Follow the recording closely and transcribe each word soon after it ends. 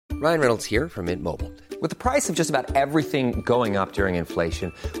Ryan Reynolds here from Mint Mobile. With the price of just about everything going up during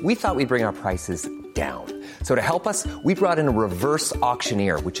inflation, we thought we'd bring our prices down. So to help us, we brought in a reverse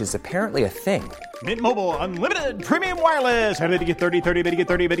auctioneer, which is apparently a thing. Mint Mobile Unlimited Premium Wireless. How to get 30, 30, bit to get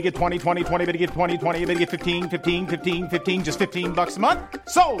 30, bit to get 20, 20, 20, bit to get 20, 20, bit to get 15, 15, 15, 15, just $15 a month?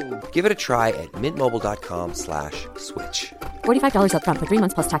 Sold! Give it a try at mintmobile.com/switch. $45 up front for 3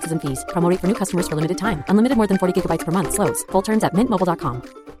 months plus taxes and fees. Promo rate for new customers for limited time. Unlimited more than 40 gigabytes per month. Slows full terms at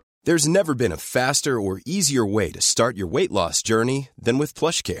mintmobile.com. There's never been a faster or easier way to start your weight loss journey than with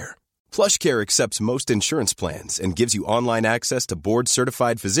PlushCare. PlushCare accepts most insurance plans and gives you online access to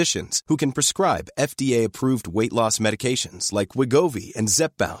board-certified physicians who can prescribe FDA-approved weight loss medications like Wegovy and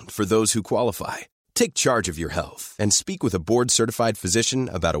Zepbound for those who qualify. Take charge of your health and speak with a board-certified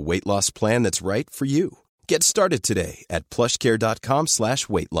physician about a weight loss plan that's right for you. Get started today at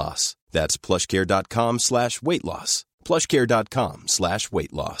plushcare.com/weight loss. That's plushcare.com/weight loss.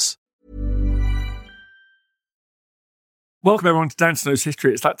 plushcare.com/weight loss. Welcome everyone to Dan Snow's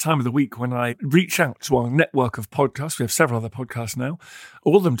History. It's that time of the week when I reach out to our network of podcasts. We have several other podcasts now,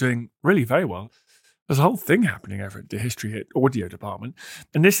 all of them doing really very well. There's a whole thing happening over at the History Hit audio department.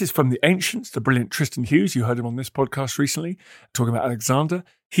 And this is from The Ancients, the brilliant Tristan Hughes. You heard him on this podcast recently, talking about Alexander.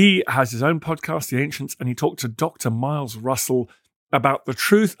 He has his own podcast, The Ancients, and he talked to Dr. Miles Russell about the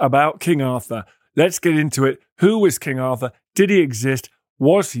truth about King Arthur. Let's get into it. Who was King Arthur? Did he exist?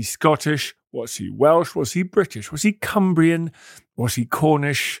 Was he Scottish? Was he Welsh? Was he British? Was he Cumbrian? Was he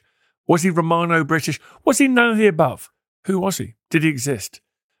Cornish? Was he Romano-British? Was he none of the above? Who was he? Did he exist?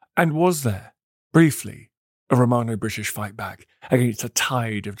 And was there, briefly, a Romano-British fight back against a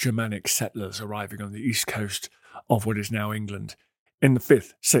tide of Germanic settlers arriving on the east coast of what is now England in the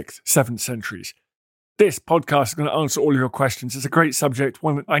 5th, 6th, 7th centuries? This podcast is going to answer all of your questions. It's a great subject,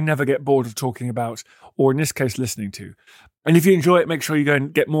 one that I never get bored of talking about, or in this case, listening to. And if you enjoy it, make sure you go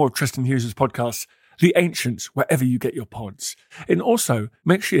and get more of Tristan Hughes' podcasts, The Ancients, wherever you get your pods. And also,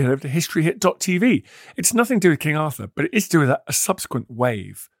 make sure you head over to historyhit.tv. It's nothing to do with King Arthur, but it is to do with a subsequent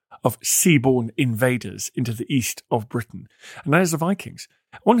wave of seaborne invaders into the east of Britain. And that is the Vikings.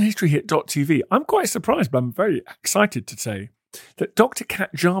 On historyhit.tv, I'm quite surprised, but I'm very excited to say that Dr.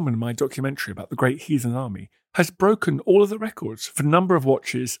 Kat Jarman, my documentary about the Great Heathen Army, has broken all of the records for number of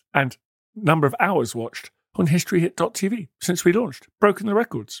watches and number of hours watched on historyhit.tv since we launched. Broken the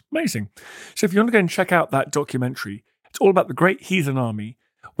records. Amazing. So if you want to go and check out that documentary, it's all about the Great Heathen Army.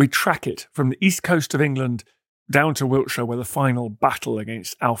 We track it from the east coast of England down to Wiltshire, where the final battle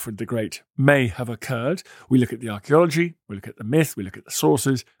against Alfred the Great may have occurred. We look at the archaeology, we look at the myth, we look at the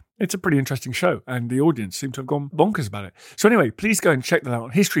sources. It's a pretty interesting show, and the audience seem to have gone bonkers about it. So anyway, please go and check that out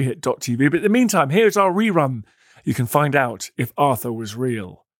on historyhit.tv. But in the meantime, here's our rerun. You can find out if Arthur was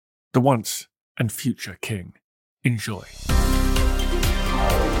real, the once and future king. Enjoy.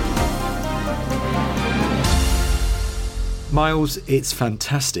 Miles, it's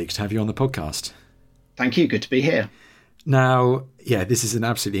fantastic to have you on the podcast. Thank you. Good to be here. Now, yeah, this is an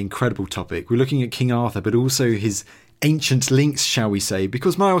absolutely incredible topic. We're looking at King Arthur, but also his ancient links, shall we say,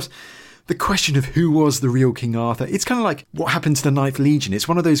 because Miles, the question of who was the real King Arthur, it's kind of like what happened to the Ninth Legion. It's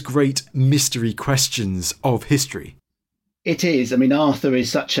one of those great mystery questions of history. It is. I mean, Arthur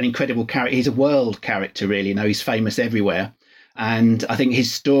is such an incredible character. He's a world character, really. You know, he's famous everywhere. And I think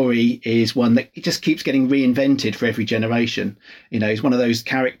his story is one that just keeps getting reinvented for every generation. You know, he's one of those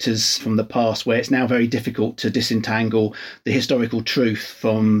characters from the past where it's now very difficult to disentangle the historical truth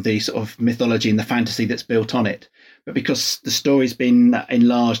from the sort of mythology and the fantasy that's built on it. But because the story's been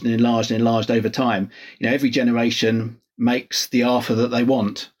enlarged and enlarged and enlarged over time, you know, every generation makes the Arthur that they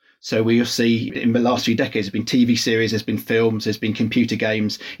want. So we'll see in the last few decades, there's been TV series, there's been films, there's been computer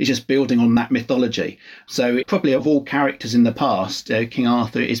games. It's just building on that mythology. So probably of all characters in the past, King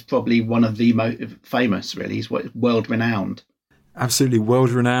Arthur is probably one of the most famous, really. He's world renowned. Absolutely world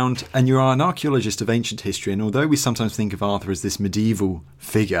renowned. And you are an archaeologist of ancient history. And although we sometimes think of Arthur as this medieval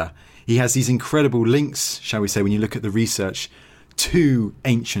figure, he has these incredible links, shall we say, when you look at the research to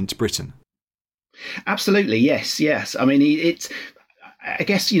ancient Britain. Absolutely. Yes. I mean, I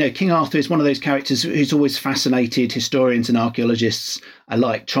guess, you know, King Arthur is one of those characters who's always fascinated historians and archaeologists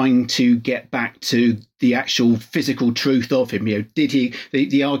alike, trying to get back to the actual physical truth of him. You know, did he?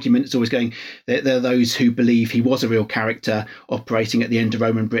 The argument is always going that there are those who believe he was a real character operating at the end of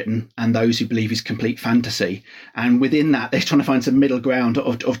Roman Britain, and those who believe he's complete fantasy. And within that, they're trying to find some middle ground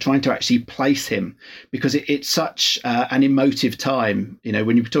of trying to actually place him, because it's such an emotive time. You know,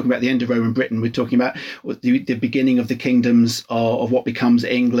 when you're talking about the end of Roman Britain, we're talking about the beginning of the kingdoms of what becomes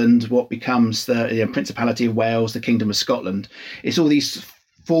England, what becomes the Principality of Wales, the Kingdom of Scotland. It's all these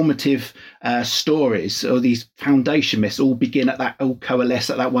formative stories, or these foundation myths, all coalesce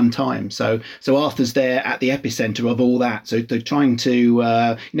at that one time. So Arthur's there at the epicenter of all that. So they're trying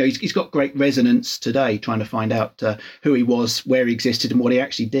to, he's got great resonance today, trying to find out who he was, where he existed, and what he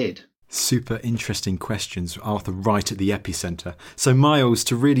actually did. Super interesting questions, Arthur, right at the epicenter. So Miles,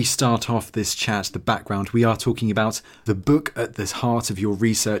 to really start off this chat, the background, we are talking about the book at the heart of your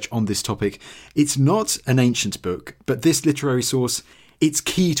research on this topic. It's not an ancient book, but this literary source, it's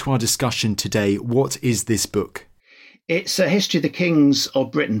key to our discussion today. What is this book? It's a History of the Kings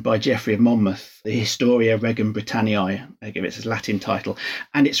of Britain by Geoffrey of Monmouth, the Historia Regum Britanniae, I give it its Latin title,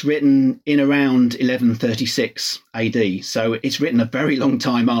 and it's written in around 1136 AD, so it's written a very long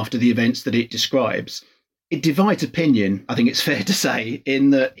time after the events that it describes. It divides opinion, I think it's fair to say,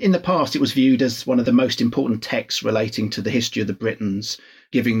 in that in the past it was viewed as one of the most important texts relating to the history of the Britons,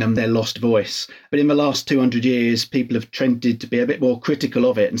 giving them their lost voice. But in the last 200 years, people have trended to be a bit more critical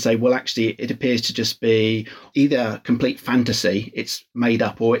of it and say, well, actually, it appears to just be either complete fantasy, it's made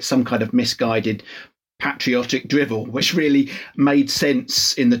up, or it's some kind of misguided patriotic drivel, which really made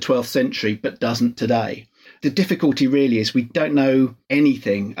sense in the 12th century, but doesn't today. The difficulty really is we don't know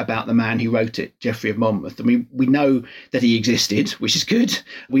anything about the man who wrote it, Geoffrey of Monmouth. I mean, we know that he existed, which is good.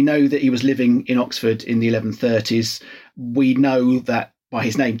 We know that he was living in Oxford in the 1130s. We know that by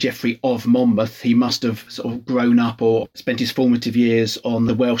his name, Geoffrey of Monmouth, he must have sort of grown up or spent his formative years on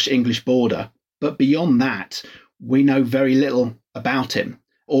the Welsh-English border. But beyond that, we know very little about him,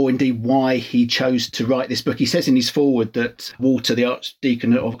 or indeed why he chose to write this book. He says in his foreword that Walter, the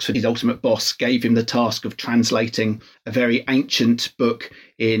Archdeacon of Oxford, his ultimate boss, gave him the task of translating a very ancient book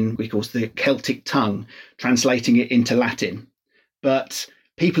in what he calls the Celtic tongue, translating it into Latin. But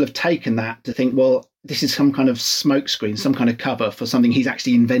people have taken that to think, well, this is some kind of smokescreen, some kind of cover for something he's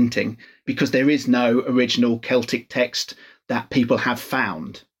actually inventing, because there is no original Celtic text that people have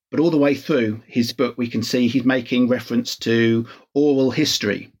found. But all the way through his book, we can see he's making reference to oral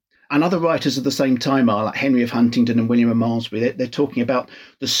history. And other writers of the same time are, like Henry of Huntingdon and William of Malmesbury, they're talking about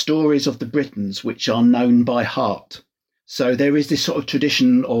the stories of the Britons, which are known by heart. So there is this sort of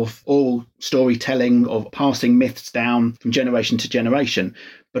tradition of oral storytelling, of passing myths down from generation to generation,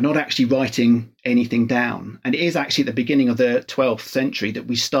 but not actually writing anything down. And it is actually at the beginning of the 12th century that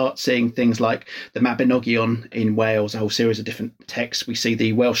we start seeing things like the Mabinogion in Wales, a whole series of different texts. We see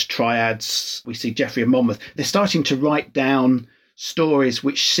the Welsh triads, we see Geoffrey of Monmouth. They're starting to write down stories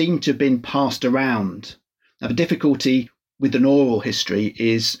which seem to have been passed around. Now, the difficulty with an oral history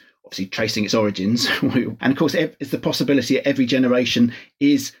is obviously tracing its origins. And of course, it's the possibility that every generation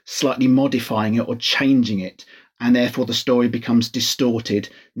is slightly modifying it or changing it. And therefore the story becomes distorted,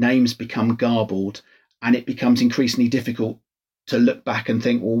 names become garbled, and it becomes increasingly difficult to look back and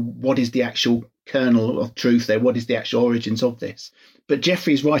think, well, what is the actual kernel of truth there? What is the actual origins of this? But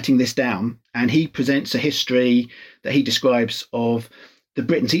Geoffrey's writing this down, and he presents a history that he describes of the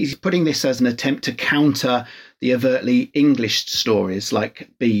Britons. He's putting this as an attempt to counter the overtly English stories like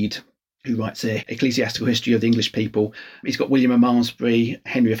Bede, who writes an ecclesiastical history of the English people. He's got William of Malmesbury,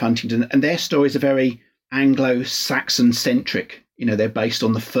 Henry of Huntingdon, and their stories are very Anglo-Saxon centric. You know, they're based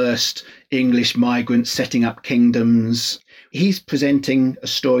on the first English migrants setting up kingdoms. He's presenting a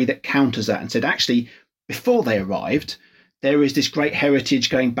story that counters that and said, actually, before they arrived, there is this great heritage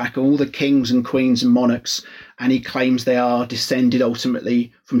going back all the kings and queens and monarchs, and he claims they are descended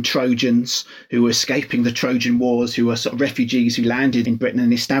ultimately from Trojans who were escaping the Trojan Wars, who were sort of refugees who landed in Britain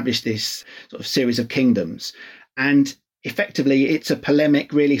and established this sort of series of kingdoms. And effectively, it's a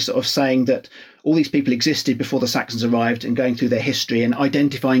polemic really sort of saying that all these people existed before the Saxons arrived and going through their history and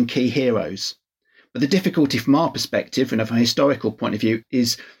identifying key heroes. But the difficulty from our perspective, and from a historical point of view,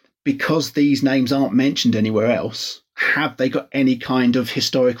 is because these names aren't mentioned anywhere else, have they got any kind of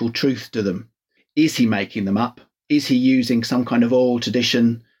historical truth to them? Is he making them up? Is he using some kind of oral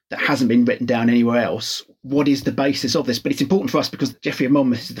tradition that hasn't been written down anywhere else? What is the basis of this? But it's important for us because Geoffrey of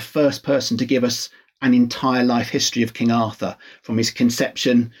Monmouth is the first person to give us an entire life history of King Arthur, from his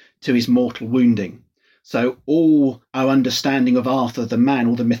conception to his mortal wounding. So all our understanding of Arthur, the man,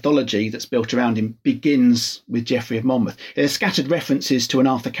 all the mythology that's built around him, begins with Geoffrey of Monmouth. There are scattered references to an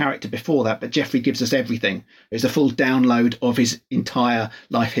Arthur character before that, but Geoffrey gives us everything. There's a full download of his entire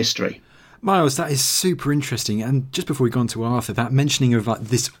life history. Miles, that is super interesting. And just before we go on to Arthur, that mentioning of like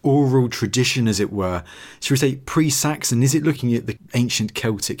this oral tradition, as it were, should we say pre-Saxon? Is it looking at the ancient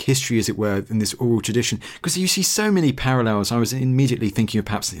Celtic history, as it were, in this oral tradition? Because you see so many parallels. I was immediately thinking of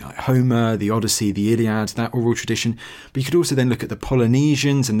perhaps like Homer, the Odyssey, the Iliad, that oral tradition. But you could also then look at the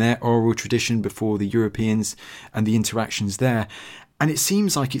Polynesians and their oral tradition before the Europeans and the interactions there. And it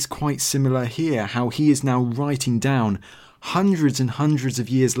seems like it's quite similar here, how he is now writing down hundreds and hundreds of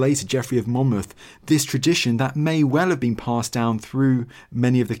years later, Geoffrey of Monmouth, this tradition that may well have been passed down through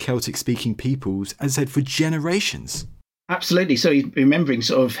many of the Celtic-speaking peoples, as I said, for generations. Absolutely. So he's remembering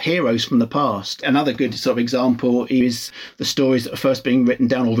sort of heroes from the past. Another good sort of example is the stories that are first being written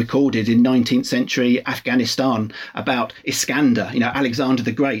down or recorded in 19th century Afghanistan about Iskander, Alexander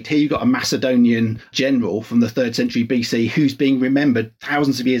the Great. Here you've got a Macedonian general from the 3rd century BC who's being remembered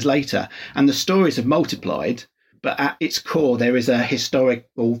thousands of years later. And the stories have multiplied, but at its core, there is a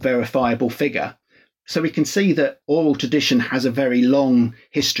historical, verifiable figure. So we can see that oral tradition has a very long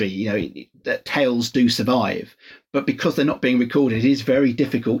history, that tales do survive. But because they're not being recorded, it is very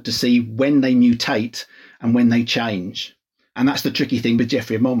difficult to see when they mutate and when they change. And that's the tricky thing with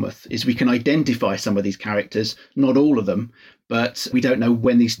Geoffrey of Monmouth, is we can identify some of these characters, not all of them, but we don't know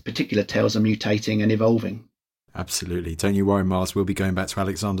when these particular tales are mutating and evolving. Absolutely. Don't you worry, Miles. We'll be going back to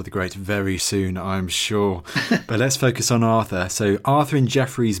Alexander the Great very soon, I'm sure. But let's focus on Arthur. So Arthur in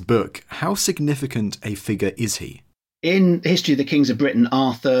Geoffrey's book, how significant a figure is he? In the History of the Kings of Britain,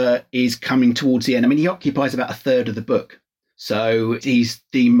 Arthur is coming towards the end. I mean, he occupies about a third of the book. So he's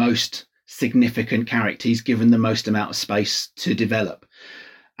the most significant character. He's given the most amount of space to develop.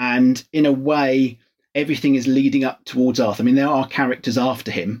 And in a way, everything is leading up towards Arthur. I mean, there are characters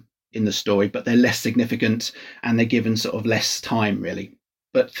after him in the story, but they're less significant and they're given sort of less time, really.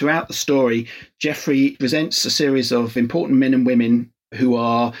 But throughout the story, Geoffrey presents a series of important men and women who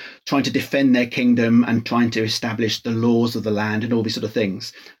are trying to defend their kingdom and trying to establish the laws of the land and all these sort of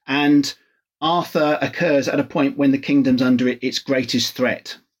things. And Arthur occurs at a point when the kingdom's under its greatest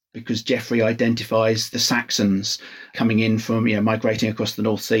threat, because Geoffrey identifies the Saxons coming in from, migrating across the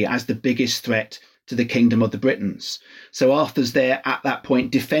North Sea as the biggest threat to the kingdom of the Britons. So Arthur's there at that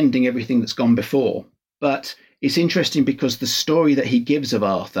point defending everything that's gone before. But it's interesting because the story that he gives of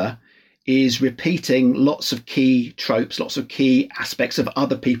Arthur is repeating lots of key tropes, lots of key aspects of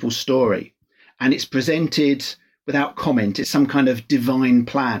other people's story. And it's presented without comment. It's some kind of divine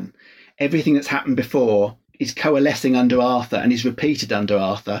plan. Everything that's happened before is coalescing under Arthur and is repeated under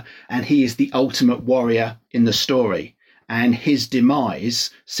Arthur. And he is the ultimate warrior in the story. And his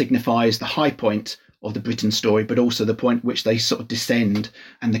demise signifies the high point of the Britain story, but also the point at which they sort of descend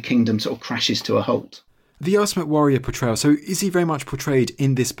and the kingdom sort of crashes to a halt. The ultimate warrior portrayal, so is he very much portrayed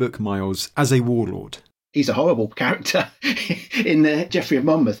in this book, Miles, as a warlord? He's a horrible character in the Geoffrey of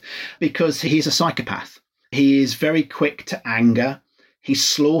Monmouth because he's a psychopath. He is very quick to anger. He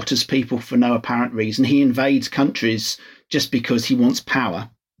slaughters people for no apparent reason. He invades countries just because he wants power.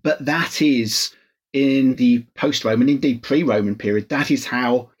 But that is, in the post-Roman, indeed pre-Roman period, that is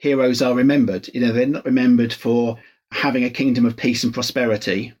how heroes are remembered. They're not remembered for having a kingdom of peace and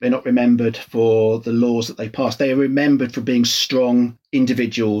prosperity. They're not remembered for the laws that they pass. They are remembered for being strong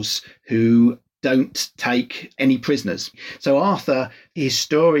individuals who don't take any prisoners. So Arthur, his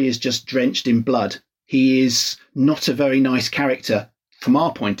story is just drenched in blood. He is not a very nice character from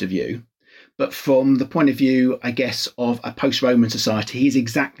our point of view, but from the point of view, I guess, of a post-Roman society, he's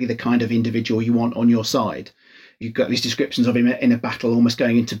exactly the kind of individual you want on your side. You've got these descriptions of him in a battle almost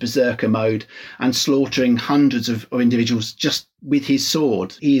going into berserker mode and slaughtering hundreds of individuals just with his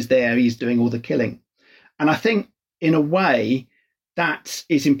sword. He is there, he's doing all the killing. And I think, in a way, that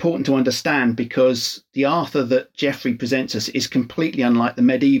is important to understand because the Arthur that Geoffrey presents us is completely unlike the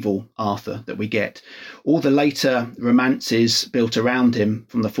medieval Arthur that we get. All the later romances built around him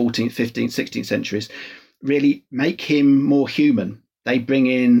from the 14th, 15th, 16th centuries really make him more human. They bring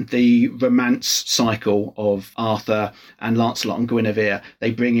in the romance cycle of Arthur and Lancelot and Guinevere.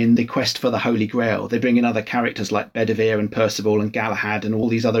 They bring in the quest for the Holy Grail. They bring in other characters like Bedivere and Percival and Galahad and all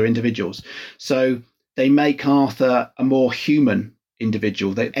these other individuals. So they make Arthur a more human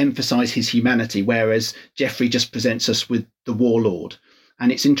individual. They emphasize his humanity, whereas Geoffrey just presents us with the warlord.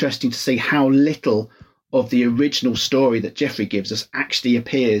 And it's interesting to see how little of the original story that Geoffrey gives us actually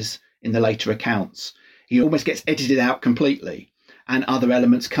appears in the later accounts. He almost gets edited out completely and other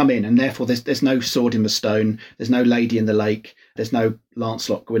elements come in, and therefore there's no sword in the stone, there's no lady in the lake, there's no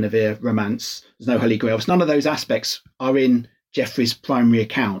Lancelot Guinevere romance, there's no Holy Grail. None of those aspects are in Geoffrey's primary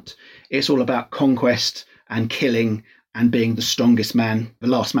account. It's all about conquest and killing and being the strongest man, the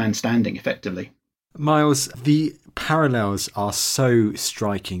last man standing, effectively. Miles, the parallels are so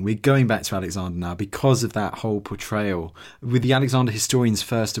striking. We're going back to Alexander now because of that whole portrayal. With the Alexander historians,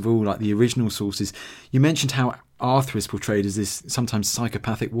 first of all, like the original sources, you mentioned how Arthur is portrayed as this sometimes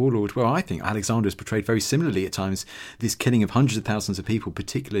psychopathic warlord. Well, I think Alexander is portrayed very similarly at times, this killing of hundreds of thousands of people,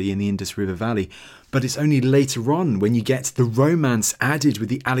 particularly in the Indus River Valley. But it's only later on when you get the romance added with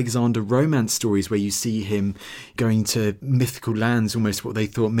the Alexander romance stories where you see him going to mythical lands, almost what they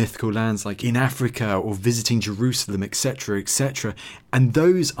thought mythical lands, like in Africa, or visiting Jerusalem, etc., etc. And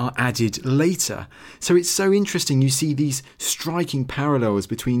those are added later. So it's so interesting. You see these striking parallels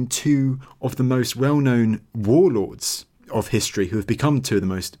between two of the most well-known warlords of history, who have become two of the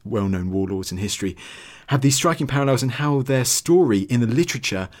most well-known warlords in history, have these striking parallels in how their story in the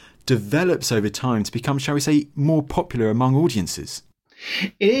literature develops over time to become, shall we say, more popular among audiences.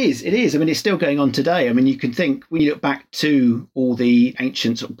 It is. I mean, it's still going on today. I mean, you can think, when you look back to all the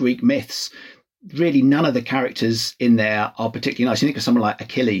ancient sort of Greek myths, really none of the characters in there are particularly nice. You think of someone like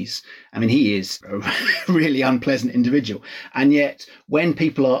Achilles. I mean, he is a really unpleasant individual. And yet, when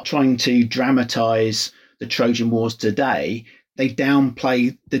people are trying to dramatise the Trojan Wars today, they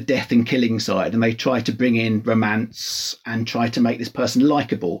downplay the death and killing side, and they try to bring in romance and try to make this person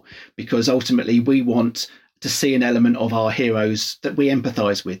likeable, because ultimately we want to see an element of our heroes that we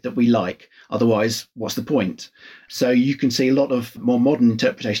empathise with, that we like. Otherwise, what's the point? So you can see a lot of more modern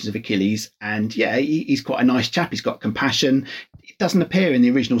interpretations of Achilles, and yeah, he's quite a nice chap. He's got compassion. It doesn't appear in the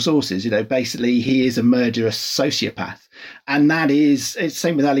original sources. Basically he is a murderous sociopath. And that is, it's the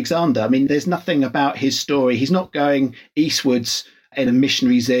same with Alexander. I mean, there's nothing about his story. He's not going eastwards in a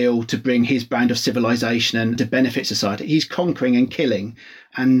missionary zeal to bring his brand of civilization and to benefit society. He's conquering and killing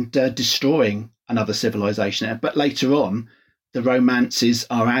and destroying another civilization. But later on, the romances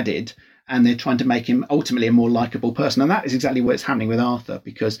are added, and they're trying to make him ultimately a more likable person. And that is exactly what's happening with Arthur,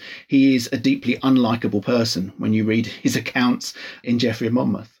 because he is a deeply unlikable person when you read his accounts in Geoffrey of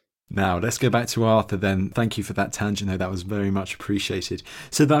Monmouth. Now, let's go back to Arthur then. Thank you for that tangent, though. That was very much appreciated.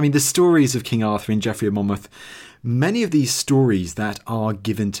 So, the stories of King Arthur in Geoffrey of Monmouth, many of these stories that are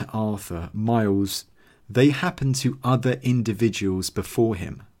given to Arthur, Miles, they happen to other individuals before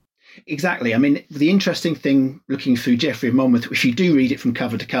him. Exactly. I mean, the interesting thing looking through Geoffrey of Monmouth, if you do read it from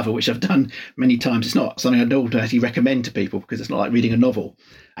cover to cover, which I've done many times, it's not something I don't actually recommend to people because it's not like reading a novel,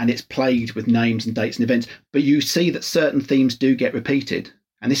 and it's plagued with names and dates and events. But you see that certain themes do get repeated.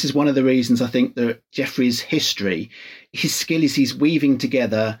 And this is one of the reasons I think that Geoffrey's history, his skill is he's weaving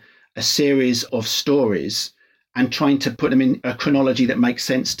together a series of stories and trying to put them in a chronology that makes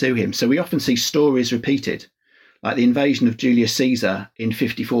sense to him. So we often see stories repeated, like the invasion of Julius Caesar in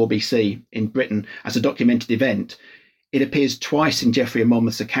 54 BC in Britain as a documented event. It appears twice in Geoffrey of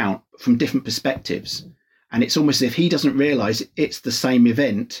Monmouth's account from different perspectives. And it's almost as if he doesn't realise it's the same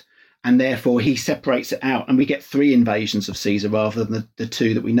event, and therefore he separates it out, and we get 3 invasions of Caesar rather than the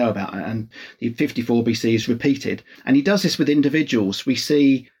 2 that we know about. And the 54 BC is repeated. And he does this with individuals. We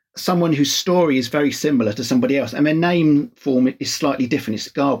see someone whose story is very similar to somebody else, and their name form is slightly different.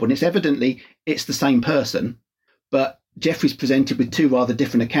 It's garbled, and it's evidently it's the same person, but Geoffrey's presented with 2 rather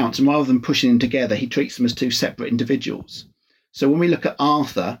different accounts, and rather than pushing them together, he treats them as 2 separate individuals. So when we look at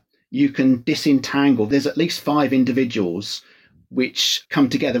Arthur, you can disentangle. There's at least 5 individuals which come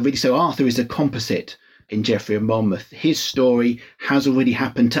together really. So Arthur is a composite in Geoffrey of Monmouth. His story has already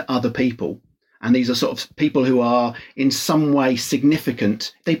happened to other people. And these are sort of people who are in some way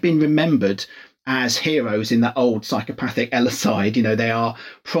significant. They've been remembered as heroes in that old psychopathic Ellicide. They are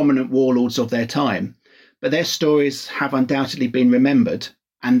prominent warlords of their time. But their stories have undoubtedly been remembered,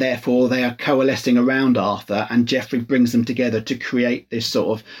 and therefore they are coalescing around Arthur, and Geoffrey brings them together to create this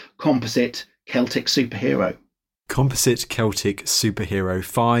sort of composite Celtic superhero. Composite Celtic superhero,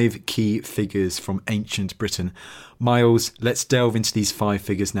 5 key figures from ancient Britain. Miles, let's delve into these 5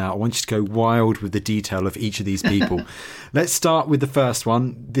 figures now. I want you to go wild with the detail of each of these people. Let's start with the first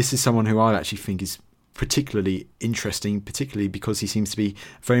one. This is someone who I actually think is particularly interesting, particularly because he seems to be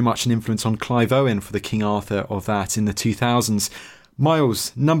very much an influence on Clive Owen for the King Arthur of that in the 2000s.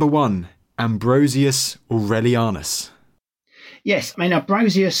 Miles, number 1, Ambrosius Aurelianus. Yes, I mean,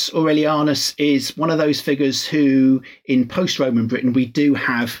 Ambrosius Aurelianus is one of those figures who, in post-Roman Britain, we do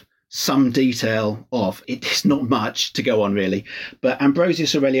have some detail of. It's not much to go on, really. But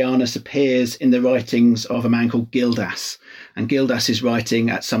Ambrosius Aurelianus appears in the writings of a man called Gildas. And Gildas is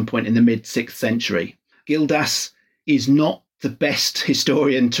writing at some point in the mid-6th century. Gildas is not the best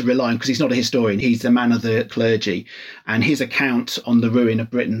historian to rely on, because he's not a historian. He's a man of the clergy. And his account on the ruin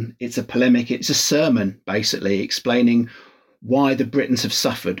of Britain, it's a polemic. It's a sermon, basically, explaining why the Britons have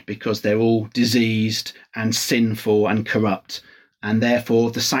suffered, because they're all diseased and sinful and corrupt, and therefore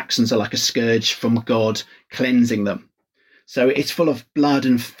the Saxons are like a scourge from God cleansing them. So it's full of blood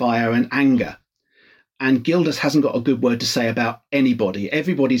and fire and anger. And Gildas hasn't got a good word to say about anybody.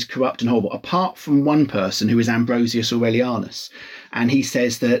 Everybody's corrupt and horrible, apart from one person who is Ambrosius Aurelianus. And he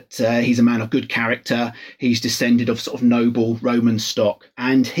says that he's a man of good character. He's descended of sort of noble Roman stock.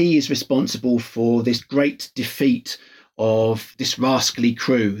 And he is responsible for this great defeat of this rascally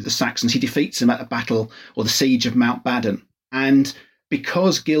crew, the Saxons. He defeats them at the battle or the siege of Mount Badon. And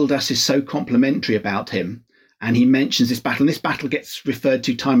because Gildas is so complimentary about him, and he mentions this battle, and this battle gets referred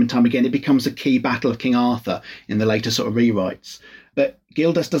to time and time again, it becomes a key battle of King Arthur in the later sort of rewrites. But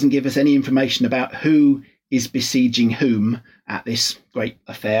Gildas doesn't give us any information about who is besieging whom at this great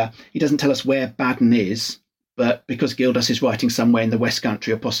affair. He doesn't tell us where Badon is, but because Gildas is writing somewhere in the West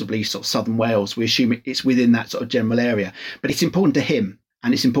Country or possibly sort of southern Wales, we assume it's within that sort of general area. But it's important to him,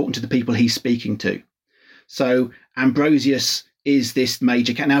 and it's important to the people he's speaking to. So Ambrosius is this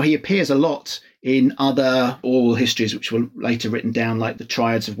major character. Now, he appears a lot in other oral histories, which were later written down, like the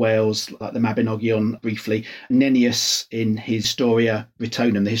Triads of Wales, like the Mabinogion briefly. Nennius in his Historia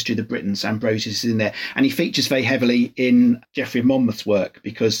Britonum, the history of the Britons, Ambrosius is in there. And he features very heavily in Geoffrey of Monmouth's work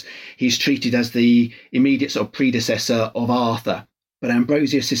because he's treated as the immediate sort of predecessor of Arthur. But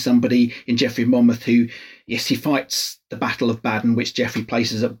Ambrosius is somebody in Geoffrey of Monmouth who, yes, he fights the Battle of Badon, which Geoffrey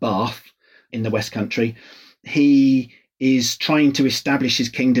places at Bath in the West Country. He is trying to establish his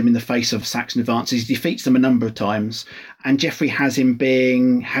kingdom in the face of Saxon advances. He defeats them a number of times, and Geoffrey has him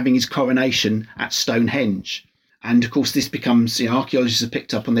having his coronation at Stonehenge. And of course, this becomes, archaeologists have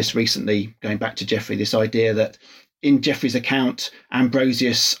picked up on this recently, going back to Geoffrey, this idea that in Geoffrey's account,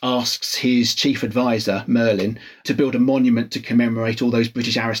 Ambrosius asks his chief advisor, Merlin, to build a monument to commemorate all those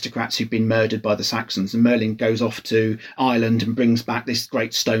British aristocrats who've been murdered by the Saxons. And Merlin goes off to Ireland and brings back this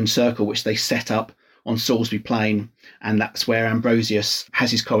great stone circle, which they set up on Salisbury Plain, and that's where Ambrosius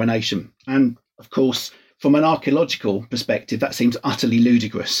has his coronation. And of course, from an archaeological perspective, that seems utterly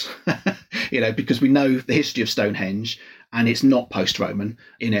ludicrous, because we know the history of Stonehenge, and it's not post-Roman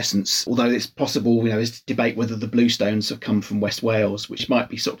in essence, although it's possible, there's debate whether the Bluestones have come from West Wales, which might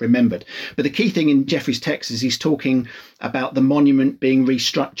be sort of remembered. But the key thing in Geoffrey's text is he's talking about the monument being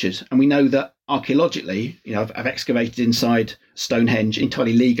restructured. And we know that archaeologically, I've excavated inside Stonehenge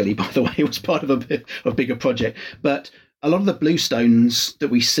entirely legally, by the way. It was part of a bigger project. But a lot of the Bluestones that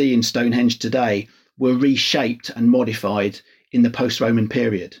we see in Stonehenge today were reshaped and modified in the post-Roman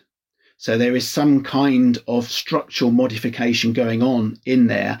period. So there is some kind of structural modification going on in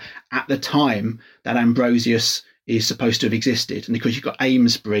there at the time that Ambrosius is supposed to have existed. And because you've got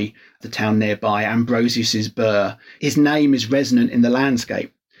Amesbury, the town nearby, Ambrosius's burh, his name is resonant in the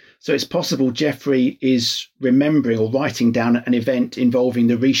landscape. So it's possible Geoffrey is remembering or writing down an event involving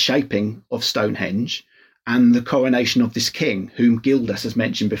the reshaping of Stonehenge and the coronation of this king, whom Gildas has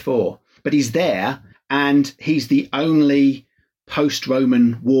mentioned before. But he's there, and he's the only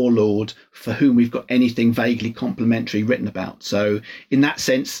post-Roman warlord for whom we've got anything vaguely complimentary written about. So in that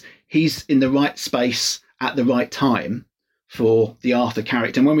sense, he's in the right space at the right time for the Arthur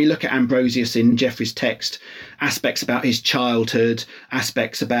character. And when we look at Ambrosius in Geoffrey's text, aspects about his childhood,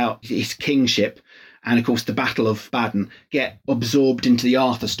 aspects about his kingship, and of course the Battle of Badon get absorbed into the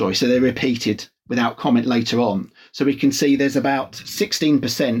Arthur story. So they're repeated without comment later on. So we can see there's about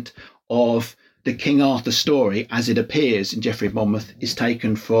 16% of the King Arthur story as it appears in Geoffrey of Monmouth is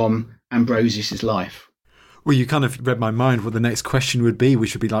taken from Ambrosius's life. Well, you kind of read my mind what the next question would be,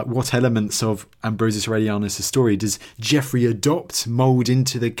 which would be like, what elements of Ambrosius Aurelianus' story does Geoffrey mould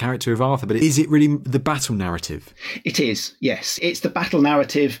into the character of Arthur? But is it really the battle narrative? It is, yes. It's the battle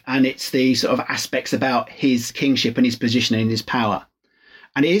narrative, and it's the sort of aspects about his kingship and his position and his power.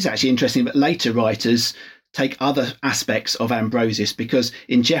 And it is actually interesting that later writers take other aspects of Ambrosius, because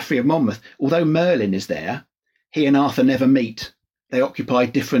in Geoffrey of Monmouth, although Merlin is there, he and Arthur never meet. They occupy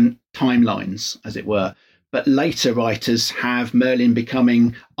different timelines, as it were. But later writers have Merlin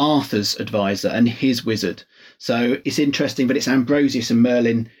becoming Arthur's advisor and his wizard. So it's interesting that it's Ambrosius and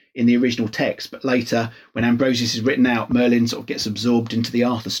Merlin in the original text, but later, when Ambrosius is written out, Merlin sort of gets absorbed into the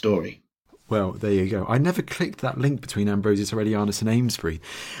Arthur story. Well, there you go. I never clicked that link between Ambrosius Aurelianus and Amesbury.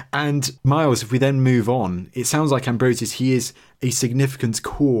 And Miles, if we then move on, it sounds like Ambrosius, he is a significant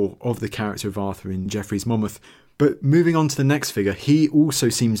core of the character of Arthur in Geoffrey's Monmouth. But moving on to the next figure, he also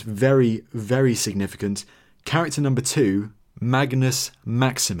seems very, very significant. Character number 2, Magnus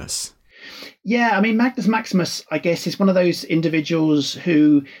Maximus. Yeah, I mean, Magnus Maximus, I guess, is one of those individuals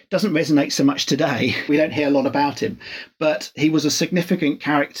who doesn't resonate so much today. We don't hear a lot about him, but he was a significant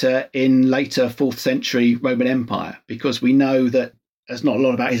character in later 4th century Roman Empire, because we know that there's not a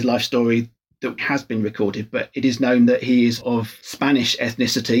lot about his life story that has been recorded, but it is known that he is of Spanish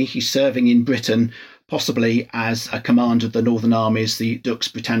ethnicity. He's serving in Britain, possibly as a commander of the Northern Armies, the Dux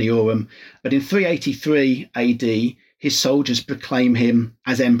Britannorum. But in 383 AD, his soldiers proclaim him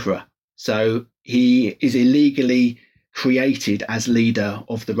as emperor. So he is illegally created as leader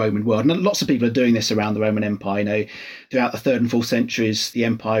of the Roman world. And lots of people are doing this around the Roman Empire. You know, throughout the 3rd and 4th centuries, the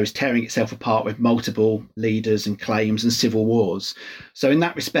empire is tearing itself apart with multiple leaders and claims and civil wars. So in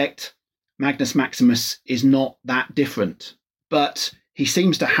that respect, Magnus Maximus is not that different. But he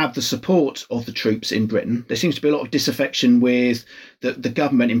seems to have the support of the troops in Britain. There seems to be a lot of disaffection with the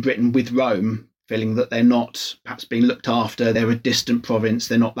government in Britain with Rome, feeling that they're not perhaps being looked after. They're a distant province.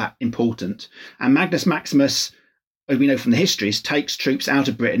 They're not that important. And Magnus Maximus, as we know from the histories, takes troops out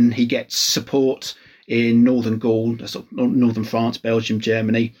of Britain. He gets support in northern Gaul, sort of northern France, Belgium,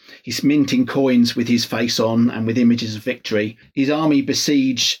 Germany. He's minting coins with his face on and with images of victory. His army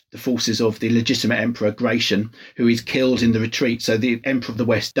besiege the forces of the legitimate emperor Gratian, who is killed in the retreat. So the emperor of the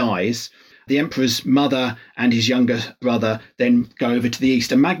West dies. The emperor's mother and his younger brother then go over to the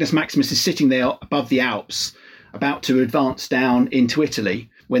east. And Magnus Maximus is sitting there above the Alps, about to advance down into Italy,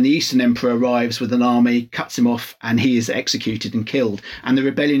 when the Eastern Emperor arrives with an army, cuts him off, and he is executed and killed. And the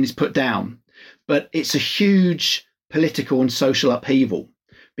rebellion is put down. But it's a huge political and social upheaval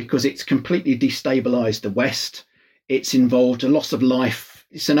because it's completely destabilised the West. It's involved a loss of life.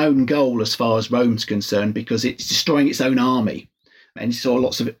 It's an own goal as far as Rome's concerned because it's destroying its own army. And you saw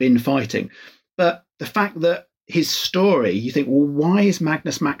lots of it infighting. But the fact that his story, you think, well, why is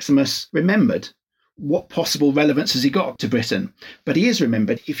Magnus Maximus remembered? What possible relevance has he got to Britain? But he is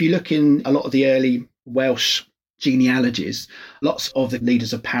remembered. If you look in a lot of the early Welsh genealogies, lots of the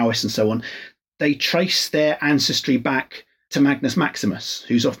leaders of Powys and so on, they trace their ancestry back to Magnus Maximus,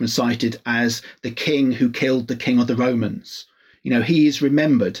 who's often cited as the king who killed the king of the Romans. You know, he is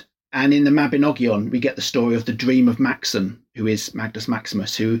remembered. And in the Mabinogion, we get the story of the dream of Maxen, who is Magnus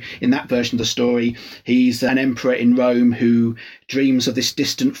Maximus, who in that version of the story, he's an emperor in Rome who dreams of this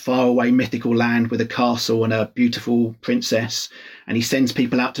distant, faraway mythical land with a castle and a beautiful princess. And he sends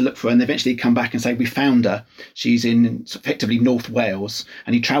people out to look for her, and they eventually come back and say, we found her. She's in effectively North Wales.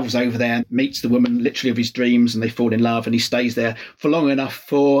 And he travels over there, meets the woman literally of his dreams, and they fall in love, and he stays there for long enough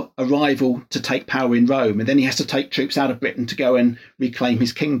for a rival to take power in Rome. And then he has to take troops out of Britain to go and reclaim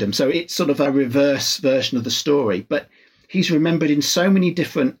his kingdom. So it's sort of a reverse version of the story. But he's remembered in so many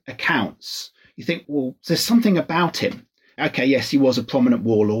different accounts. You think, well, there's something about him. Okay, yes, he was a prominent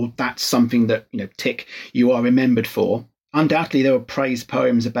warlord. That's something that, tick, you are remembered for. Undoubtedly, there were praise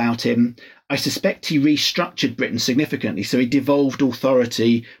poems about him. I suspect he restructured Britain significantly, so he devolved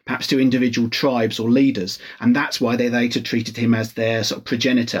authority perhaps to individual tribes or leaders, and that's why they later treated him as their sort of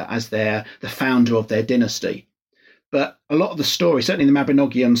progenitor, as the founder of their dynasty. But a lot of the story, certainly in the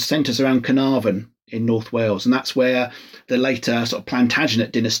Mabinogion, centres around Carnarvon in North Wales, and that's where the later sort of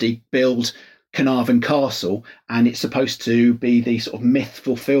Plantagenet dynasty build Carnarvon Castle, and it's supposed to be the sort of myth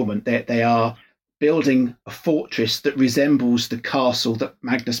fulfilment that they are building a fortress that resembles the castle that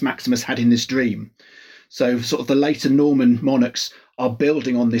Magnus Maximus had in this dream. So sort of the later Norman monarchs are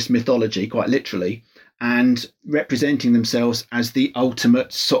building on this mythology, quite literally, and representing themselves as the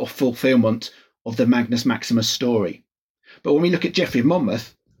ultimate sort of fulfilment of the Magnus Maximus story. But when we look at Geoffrey of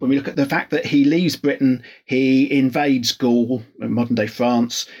Monmouth, when we look at the fact that he leaves Britain, he invades Gaul, modern-day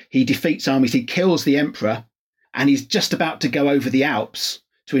France, he defeats armies, he kills the emperor, and he's just about to go over the Alps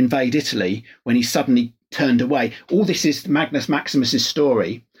to invade Italy when he suddenly turned away. All this is Magnus Maximus's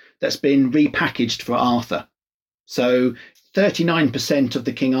story that's been repackaged for Arthur. So 39% of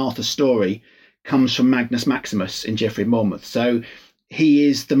the King Arthur story comes from Magnus Maximus in Geoffrey of Monmouth. So he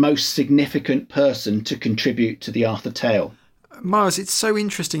is the most significant person to contribute to the Arthur tale. Miles, it's so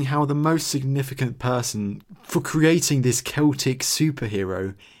interesting how the most significant person for creating this Celtic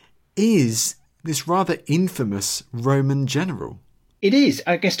superhero is this rather infamous Roman general. It is.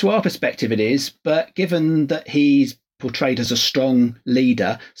 I guess to our perspective it is, but given that he's portrayed as a strong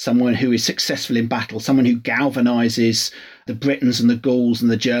leader, someone who is successful in battle, someone who galvanises the Britons and the Gauls and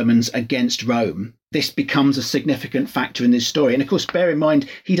the Germans against Rome, this becomes a significant factor in this story. And of course, bear in mind,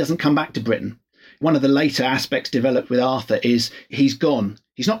 he doesn't come back to Britain. One of the later aspects developed with Arthur is he's gone.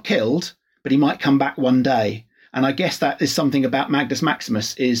 He's not killed, but he might come back one day. And I guess that is something about Magnus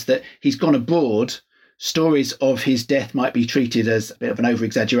Maximus, is that he's gone abroad. Stories of his death might be treated as a bit of an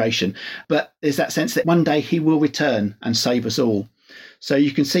over-exaggeration, but there's that sense that one day he will return and save us all. So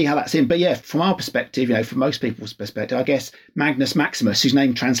you can see how that's in. But yeah, from our perspective, from most people's perspective, I guess Magnus Maximus, whose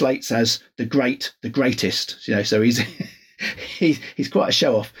name translates as the great, the greatest, so he's he's quite a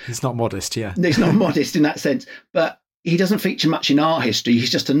show-off. He's not modest, yeah. He's not modest in that sense. But he doesn't feature much in our history. He's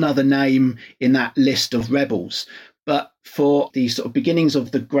just another name in that list of rebels. But for the sort of beginnings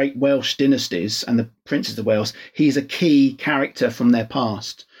of the great Welsh dynasties and the princes of Wales, he's a key character from their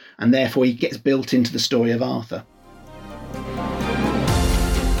past. And therefore he gets built into the story of Arthur.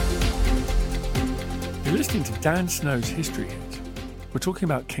 You're listening to Dan Snow's History Hit. We're talking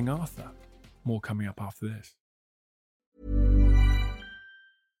about King Arthur. More coming up after this.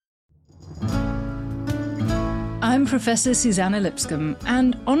 I'm Professor Susanna Lipscomb,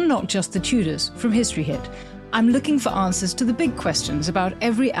 and on Not Just the Tudors from History Hit, I'm looking for answers to the big questions about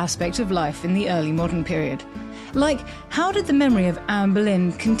every aspect of life in the early modern period. Like, how did the memory of Anne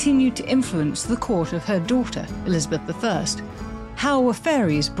Boleyn continue to influence the court of her daughter, Elizabeth I? How were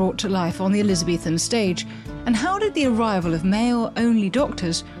fairies brought to life on the Elizabethan stage? And how did the arrival of male-only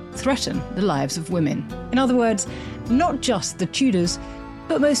doctors threaten the lives of women? In other words, not just the Tudors,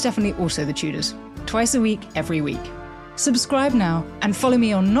 but most definitely also the Tudors. Twice a week, every week. Subscribe now and follow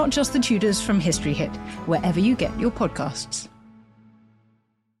me on Not Just the Tudors from History Hit, wherever you get your podcasts.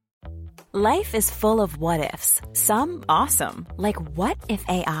 Life is full of what-ifs. Some awesome, like what if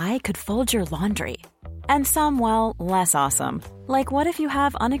AI could fold your laundry? And some, well, less awesome, like what if you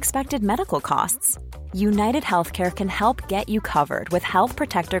have unexpected medical costs? United Healthcare can help get you covered with Health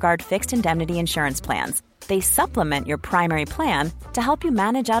Protector Guard fixed indemnity insurance plans. They supplement your primary plan to help you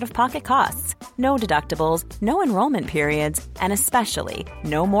manage out-of-pocket costs. No deductibles, no enrollment periods, and especially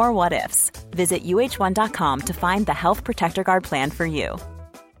no more what-ifs. Visit uh1.com to find the Health Protector Guard plan for you.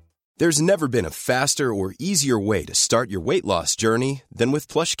 There's never been a faster or easier way to start your weight loss journey than with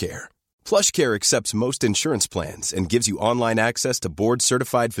PlushCare. PlushCare accepts most insurance plans and gives you online access to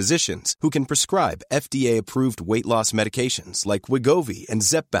board-certified physicians who can prescribe FDA-approved weight loss medications like Wegovy and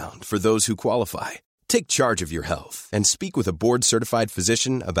Zepbound for those who qualify. Take charge of your health and speak with a board-certified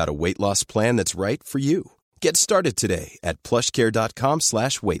physician about a weight loss plan that's right for you. Get started today at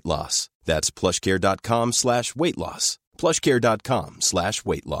plushcare.com/weight loss. That's plushcare.com/weight loss.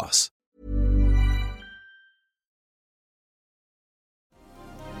 plushcare.com/weight loss.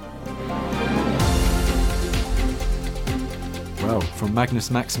 Well, from Magnus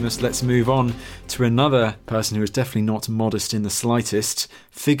Maximus, let's move on to another person who is definitely not modest in the slightest.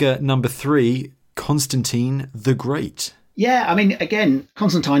 Figure number 3, Constantine the Great. Yeah, I mean, again,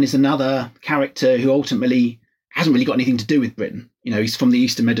 Constantine is another character who ultimately hasn't really got anything to do with Britain. You know, he's from the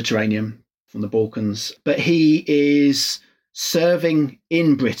Eastern Mediterranean, from the Balkans, but he is serving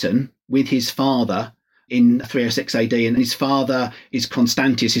in Britain with his father in 306 AD, and his father is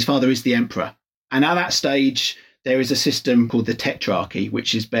Constantius. His father is the emperor. And at that stage, there is a system called the Tetrarchy,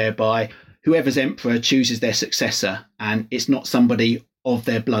 which is whereby whoever's emperor chooses their successor, and it's not somebody of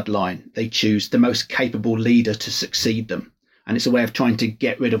their bloodline. They choose the most capable leader to succeed them. And it's a way of trying to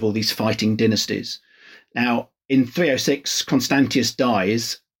get rid of all these fighting dynasties. Now, in 306, Constantius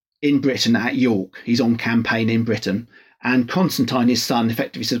dies in Britain at York. He's on campaign in Britain. And Constantine, his son,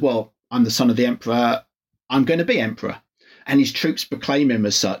 effectively says, well, I'm the son of the emperor. I'm going to be emperor. And his troops proclaim him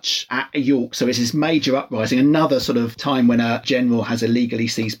as such at York. So it's this major uprising, another sort of time when a general has illegally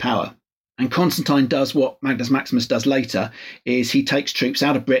seized power. And Constantine does what Magnus Maximus does later, is he takes troops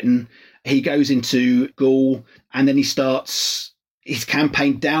out of Britain, he goes into Gaul, and then he starts his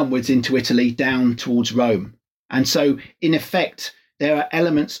campaign downwards into Italy, down towards Rome. And so, in effect, there are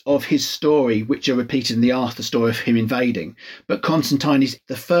elements of his story which are repeated in the Arthur story of him invading. But Constantine is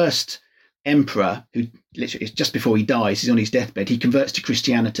the first emperor who, literally just before he dies, he's on his deathbed, he converts to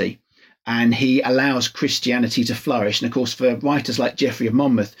Christianity. And he allows Christianity to flourish. And of course, for writers like Geoffrey of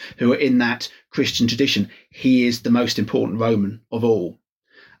Monmouth, who are in that Christian tradition, he is the most important Roman of all.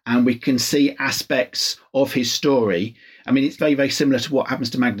 And we can see aspects of his story. I mean, it's very, very similar to what happens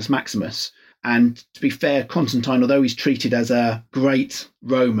to Magnus Maximus. And to be fair, Constantine, although he's treated as a great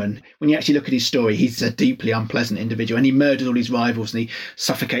Roman, when you actually look at his story, he's a deeply unpleasant individual. And he murders all his rivals, and he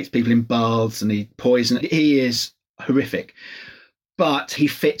suffocates people in baths, and he poisons. He is horrific. But he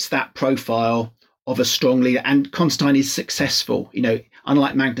fits that profile of a strong leader. And Constantine is successful. You know,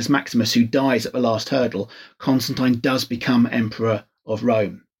 unlike Magnus Maximus, who dies at the last hurdle, Constantine does become emperor of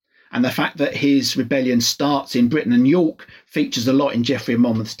Rome. And the fact that his rebellion starts in Britain, and York features a lot in Geoffrey of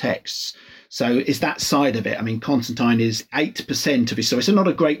Monmouth's texts. So it's that side of it. I mean, Constantine is 8% of his story. So not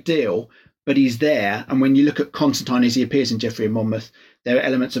a great deal, but he's there. And when you look at Constantine as he appears in Geoffrey of Monmouth, there are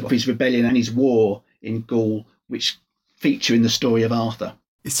elements of his rebellion and his war in Gaul, which feature in the story of Arthur.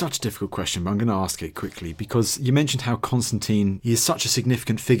 It's such a difficult question, but I'm going to ask it quickly, because you mentioned how Constantine is such a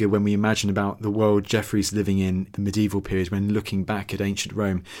significant figure when we imagine about the world Geoffrey's living in the medieval period when looking back at ancient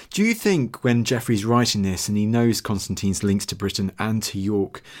Rome. Do you think when Geoffrey's writing this and he knows Constantine's links to Britain and to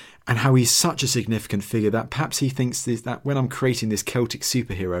York, and how he's such a significant figure that perhaps he thinks that when I'm creating this Celtic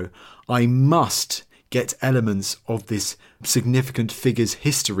superhero, I must get elements of this significant figure's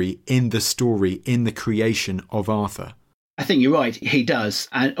history in the story, in the creation of Arthur. I think you're right, he does.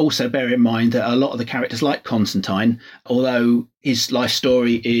 And also bear in mind that a lot of the characters like Constantine, although his life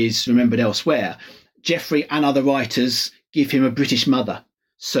story is remembered elsewhere, Geoffrey and other writers give him a British mother.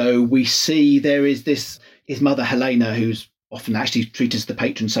 So we see there is his mother Helena, who's often actually treated as the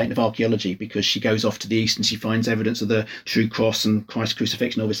patron saint of archaeology because she goes off to the east and she finds evidence of the true cross and Christ's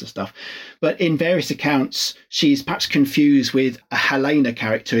crucifixion, all this sort of stuff. But in various accounts, she's perhaps confused with a Helena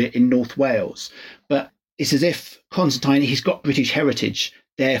character in North Wales. But it's as if Constantine, he's got British heritage,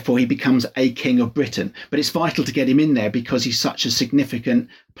 therefore he becomes a king of Britain. But it's vital to get him in there because he's such a significant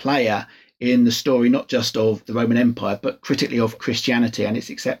player in the story, not just of the Roman Empire, but critically of Christianity and its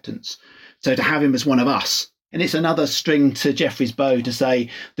acceptance. So to have him as one of us, and it's another string to Geoffrey's bow to say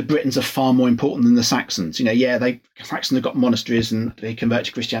the Britons are far more important than the Saxons. Saxons have got monasteries and they convert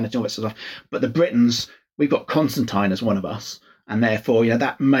to Christianity, all that sort of stuff. But the Britons, we've got Constantine as one of us. And therefore,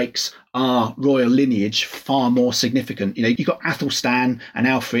 that makes our royal lineage far more significant. You've got Athelstan and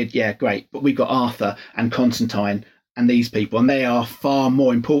Alfred, yeah, great. But we've got Arthur and Constantine and these people, and they are far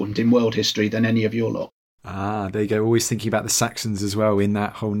more important in world history than any of your lot. Ah, there you go. Always thinking about the Saxons as well in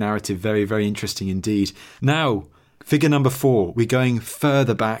that whole narrative. Very, very interesting indeed. Now, figure number 4. We're going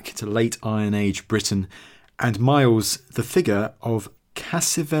further back to late Iron Age Britain. And Miles, the figure of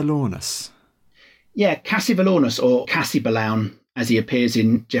Cassivellaunus. Yeah, Cassivellaunus, or Cassibellaun, as he appears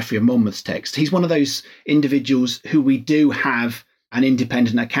in Geoffrey of Monmouth's text. He's one of those individuals who we do have an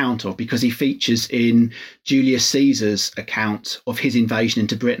independent account of because he features in Julius Caesar's account of his invasion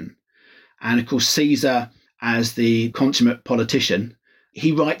into Britain. And of course, Caesar, as the consummate politician,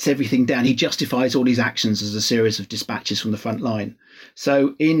 he writes everything down. He justifies all his actions as a series of dispatches from the front line.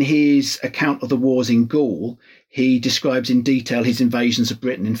 So in his account of the wars in Gaul, he describes in detail his invasions of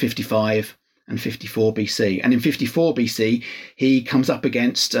Britain in 55 and 54 BC. And in 54 BC, he comes up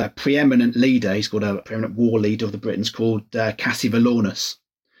against a preeminent leader. He's called a preeminent war leader of the Britons called Cassivellaunus.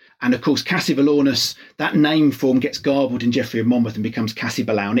 And of course, Cassivellaunus, that name form gets garbled in Geoffrey of Monmouth and becomes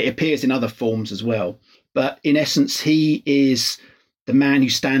Cassibellaun. It appears in other forms as well. But in essence, he is the man who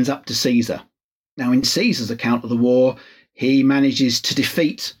stands up to Caesar. Now, in Caesar's account of the war, he manages to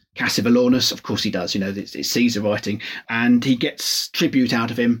defeat Cassivellaunus. Of course he does, it's Caesar writing. And he gets tribute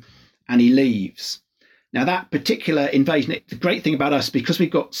out of him and he leaves. Now, that particular invasion, the great thing about us, because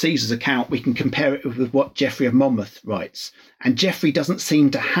we've got Caesar's account, we can compare it with what Geoffrey of Monmouth writes. And Geoffrey doesn't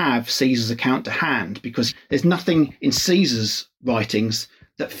seem to have Caesar's account to hand because there's nothing in Caesar's writings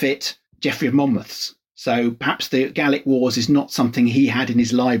that fit Geoffrey of Monmouth's. So perhaps the Gallic Wars is not something he had in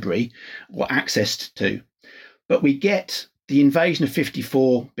his library or accessed to. But we get the invasion of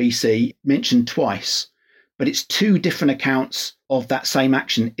 54 BC mentioned twice, but it's 2 different accounts of that same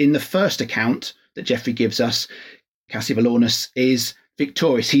action. In the first account that Geoffrey gives us, Cassivellaunus is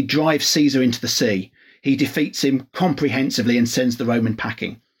victorious. He drives Caesar into the sea. He defeats him comprehensively and sends the Roman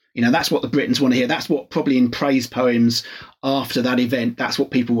packing. That's what the Britons want to hear. That's what probably in praise poems after that event, that's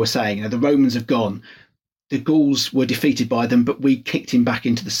what people were saying. The Romans have gone. The Gauls were defeated by them, but we kicked him back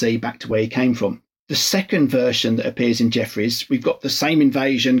into the sea, back to where he came from. The second version that appears in Geoffrey's, we've got the same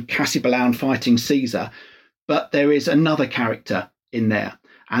invasion, Cassibellaun fighting Caesar, but there is another character in there.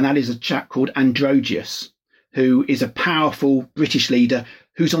 And that is a chap called Androgeus, who is a powerful British leader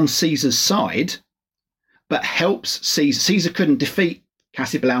who's on Caesar's side, but helps Caesar. Caesar couldn't defeat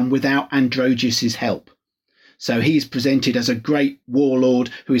Cassibellaun without Androgeus' help. So he's presented as a great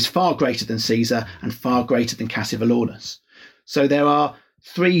warlord who is far greater than Caesar and far greater than Cassivellaunus. So there are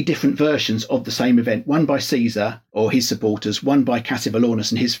 3 different versions of the same event, one by Caesar or his supporters, one by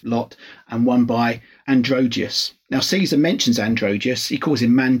Cassivellaunus and his lot, and one by Androgeus. Now, Caesar mentions Androgeus. He calls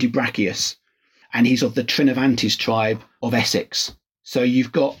him Mandubracius, and he's of the Trinovantes tribe of Essex. So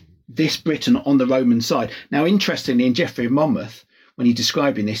you've got this Briton on the Roman side. Now, interestingly, in Geoffrey of Monmouth, when he's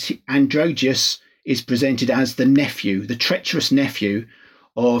describing this, Androgeus is presented as the nephew, the treacherous nephew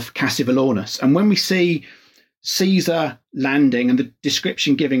of Cassivellaunus. And when we see Caesar landing and the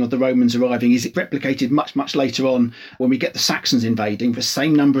description giving of the Romans arriving is replicated much, much later on when we get the Saxons invading, the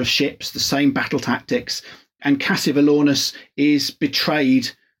same number of ships, the same battle tactics, and Cassivellaunus is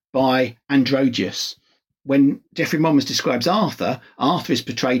betrayed by Androgeus. When Geoffrey Monmouth describes Arthur, Arthur is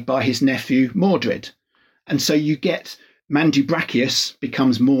betrayed by his nephew Mordred. And so you get Mandubracius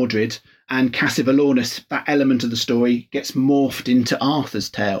becomes Mordred, and Cassivellaunus, that element of the story, gets morphed into Arthur's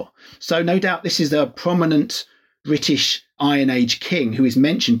tale. So no doubt this is a prominent British Iron Age king who is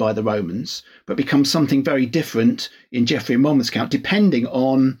mentioned by the Romans, but becomes something very different in Geoffrey of Monmouth's account, depending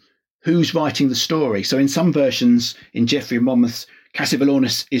on who's writing the story. So in some versions, in Geoffrey of Monmouth's,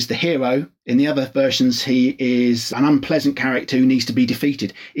 Cassivelaunus is the hero. In the other versions, he is an unpleasant character who needs to be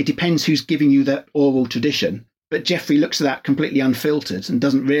defeated. It depends who's giving you that oral tradition. But Geoffrey looks at that completely unfiltered and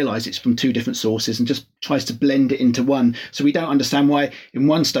doesn't realise it's from two different sources and just tries to blend it into one. So we don't understand why in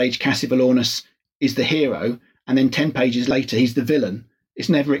one stage Cassivelaunus is the hero and then 10 pages later he's the villain. It's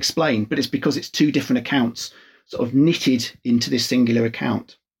never explained, but it's because it's two different accounts sort of knitted into this singular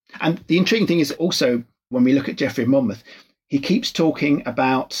account. And the intriguing thing is also, when we look at Geoffrey of Monmouth, he keeps talking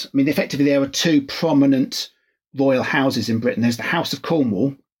about, effectively there are two prominent royal houses in Britain. There's the House of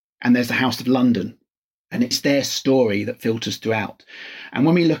Cornwall and there's the House of London. And it's their story that filters throughout. And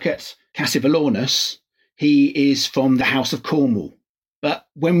when we look at Cassivelaunus, he is from the House of Cornwall. But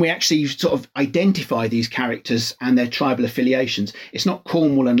when we actually sort of identify these characters and their tribal affiliations, it's not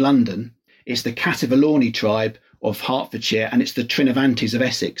Cornwall and London. It's the Cassivelauni tribe of Hertfordshire and it's the Trinovantes of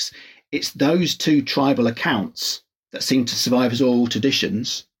Essex. It's those two tribal accounts that seem to survive as oral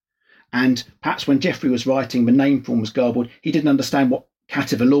traditions. And perhaps when Geoffrey was writing, the name form was garbled. He didn't understand what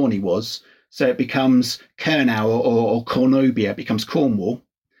Cassivelauni was. So it becomes Cernau or Cornubia, it becomes Cornwall.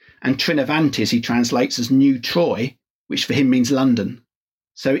 And Trinovantes he translates as New Troy, which for him means London.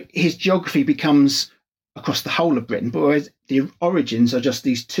 So his geography becomes across the whole of Britain, but whereas the origins are just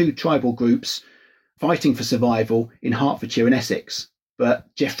these two tribal groups fighting for survival in Hertfordshire and Essex.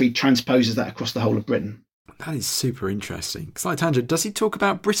 But Geoffrey transposes that across the whole of Britain. That is super interesting. Slight tangent. Does he talk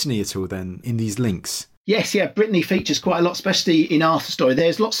about Brittany at all then in these links? Yes, Brittany features quite a lot, especially in Arthur's story.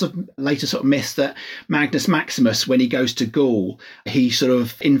 There's lots of later sort of myths that Magnus Maximus, when he goes to Gaul, he sort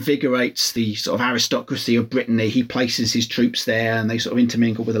of invigorates the sort of aristocracy of Brittany. He places his troops there and they sort of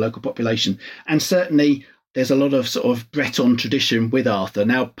intermingle with the local population. And certainly there's a lot of sort of Breton tradition with Arthur.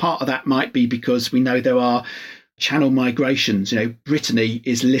 Now, part of that might be because we know there are channel migrations. Brittany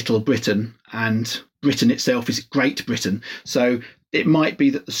is Little Britain and Britain itself is Great Britain. So it might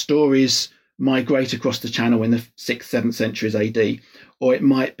be that the stories migrate across the channel in the 6th, 7th centuries AD, or it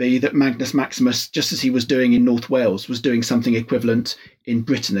might be that Magnus Maximus, just as he was doing in North Wales, was doing something equivalent in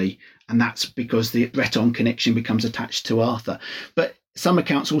Brittany, and that's because the Breton connection becomes attached to Arthur. But some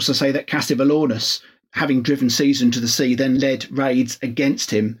accounts also say that Cassivelaunus, having driven Caesar into the sea, then led raids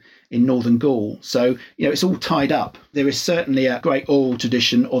against him in northern Gaul. So, it's all tied up. There is certainly a great oral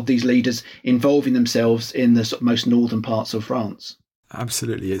tradition of these leaders involving themselves in the sort of most northern parts of France.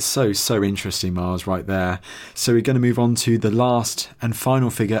 Absolutely. It's so interesting, Miles, right there. So we're going to move on to the last and final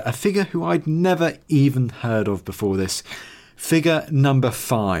figure, a figure who I'd never even heard of before this. Figure number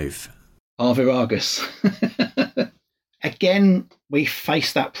 5. Arviragus. Again, we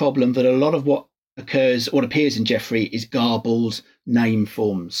face that problem that a lot of what appears in Geoffrey is garbled name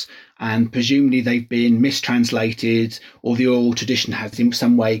forms. And presumably they've been mistranslated or the oral tradition has in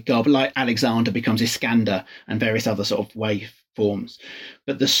some way garbled, like Alexander becomes Iskander and various other sort of way forms.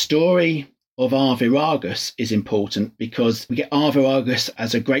 But the story of Arviragus is important because we get Arviragus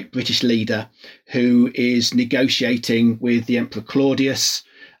as a great British leader who is negotiating with the Emperor Claudius.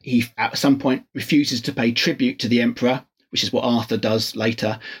 He at some point refuses to pay tribute to the emperor, which is what Arthur does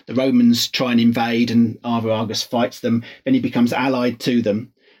later. The Romans try and invade and Arviragus fights them. Then he becomes allied to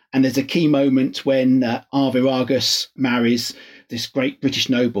them. And there's a key moment when Arviragus marries this great British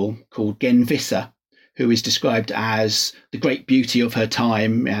noble called Genvissa, who is described as the great beauty of her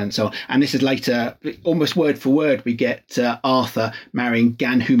time and so on. And this is later, almost word for word, we get Arthur marrying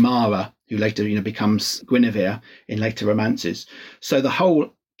Ganhumara, who later becomes Guinevere in later romances. So the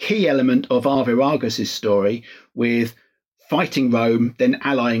whole key element of Arviragus' story, with fighting Rome, then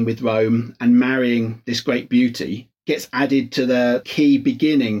allying with Rome and marrying this great beauty, gets added to the key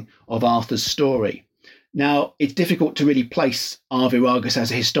beginning of Arthur's story. Now, it's difficult to really place Arviragus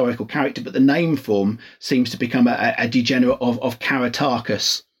as a historical character, but the name form seems to become a degenerate of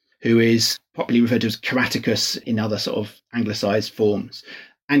Caratacus, who is popularly referred to as Caratacus in other sort of anglicised forms.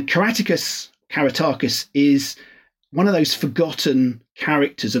 And Caratacus is one of those forgotten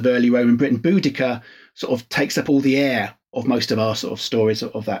characters of early Roman Britain. Boudicca sort of takes up all the air of most of our sort of stories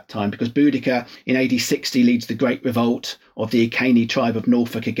of that time, because Boudicca in AD 60 leads the great revolt of the Iceni tribe of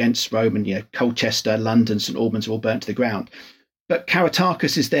Norfolk against Rome, and Colchester, London, St Albans are all burnt to the ground. But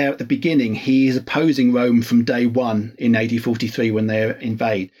Caratacus is there at the beginning. He is opposing Rome from day one in AD 43 when they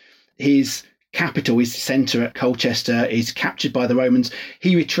invade. His capital, his centre at Colchester, is captured by the Romans.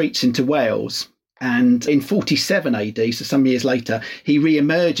 He retreats into Wales. And in 47 AD, so some years later, he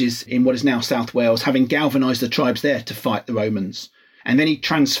re-emerges in what is now South Wales, having galvanised the tribes there to fight the Romans. And then he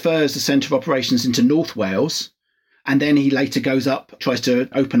transfers the centre of operations into North Wales. And then he later goes up, tries to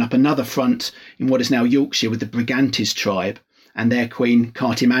open up another front in what is now Yorkshire with the Brigantes tribe. and their queen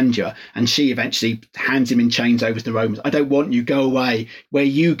Cartimandua, and she eventually hands him in chains over to the Romans. I don't want you, go away. Where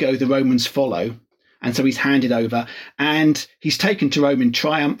you go, the Romans follow. And so he's handed over, and he's taken to Rome in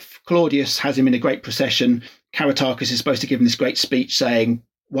triumph. Claudius has him in a great procession. Caratacus is supposed to give him this great speech saying,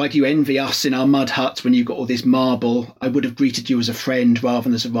 why do you envy us in our mud huts when you've got all this marble? I would have greeted you as a friend rather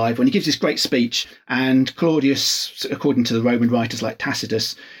than as a rival. And he gives this great speech, and Claudius, according to the Roman writers like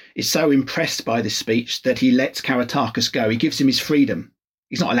Tacitus, is so impressed by this speech that he lets Caratacus go. He gives him his freedom.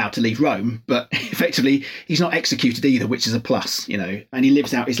 He's not allowed to leave Rome, but effectively he's not executed either, which is a plus, and he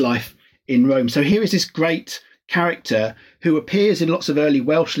lives out his life in Rome. So here is this great character who appears in lots of early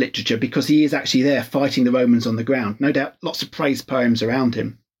Welsh literature because he is actually there fighting the Romans on the ground. No doubt lots of praise poems around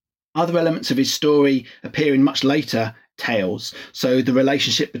him. Other elements of his story appear in much later tales. So the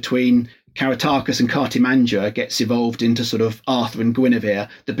relationship between Caratacus and Cartimandua gets evolved into sort of Arthur and Guinevere.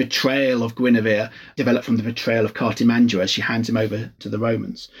 The betrayal of Guinevere developed from the betrayal of Cartimandua as she hands him over to the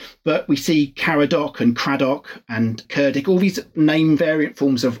Romans. But we see Caradoc and Cradoc and Cerdic, all these name variant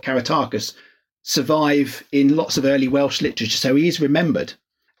forms of Caratacus survive in lots of early Welsh literature. So he is remembered.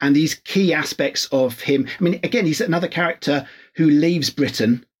 And these key aspects of him, again, he's another character who leaves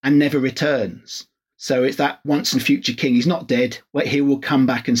Britain and never returns. So it's that once and future king. He's not dead. He will come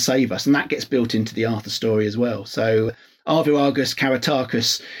back and save us. And that gets built into the Arthur story as well. So Arviragus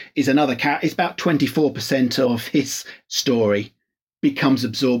Caratacus is another character. It's about 24% of his story becomes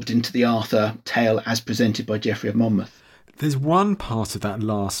absorbed into the Arthur tale as presented by Geoffrey of Monmouth. There's one part of that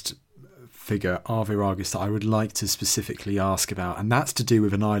last figure, Arviragus, that I would like to specifically ask about, and that's to do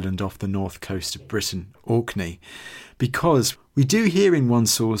with an island off the north coast of Britain, Orkney, because we do hear in one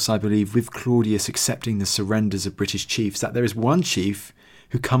source, I believe, with Claudius accepting the surrenders of British chiefs, that there is one chief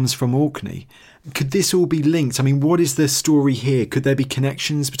who comes from Orkney. Could this all be linked? What is the story here? Could there be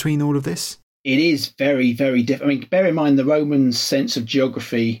connections between all of this? It is very, very different. Bear in mind the Romans' sense of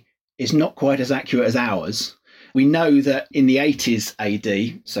geography is not quite as accurate as ours. We know that in the 80s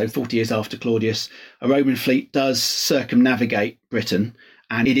AD, so 40 years after Claudius, a Roman fleet does circumnavigate Britain,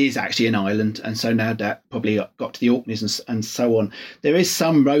 and it is actually an island, and so now that probably got to the Orkneys and so on. There is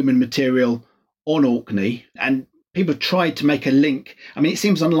some Roman material on Orkney, and people have tried to make a link. It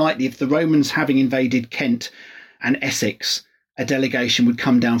seems unlikely if the Romans, having invaded Kent and Essex, a delegation would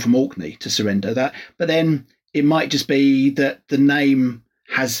come down from Orkney to surrender that. But then it might just be that the name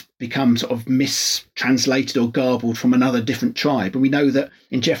has become sort of mistranslated or garbled from another different tribe. And we know that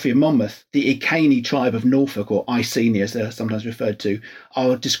in Geoffrey of Monmouth, the Iceni tribe of Norfolk, or Iceni as they're sometimes referred to,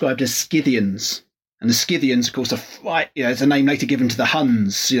 are described as Scythians. And the Scythians, of course, are it's a name later given to the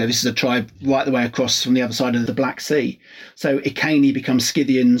Huns. This is a tribe right the way across from the other side of the Black Sea. So Iceni becomes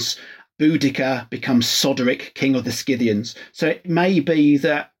Scythians, Boudica becomes Soderic, king of the Scythians. So it may be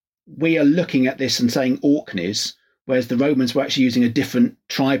that we are looking at this and saying Orkneys, whereas the Romans were actually using a different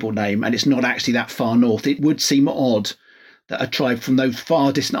tribal name, and it's not actually that far north. It would seem odd that a tribe from those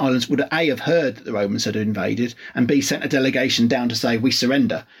far distant islands would A, have heard that the Romans had invaded, and B, sent a delegation down to say, we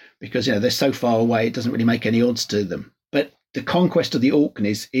surrender, because they're so far away, it doesn't really make any odds to them. But the conquest of the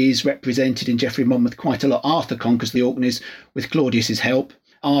Orkneys is represented in Geoffrey of Monmouth quite a lot. Arthur conquers the Orkneys with Claudius's help.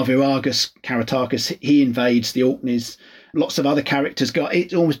 Arviragus Caratacus, he invades the Orkneys. Lots of other characters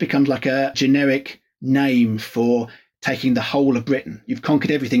it almost becomes like a generic name for taking the whole of Britain. You've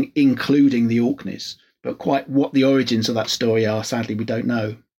conquered everything, including the Orkneys. But quite what the origins of that story are, sadly, we don't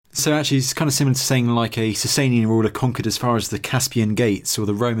know. So actually, it's kind of similar to saying like a Sasanian ruler conquered as far as the Caspian Gates, or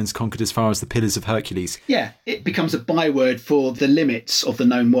the Romans conquered as far as the Pillars of Hercules. Yeah, it becomes a byword for the limits of the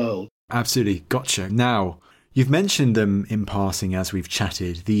known world. Absolutely, gotcha. Now, you've mentioned them in passing as we've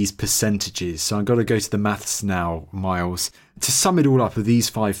chatted, these percentages. So I've got to go to the maths now, Miles. To sum it all up of these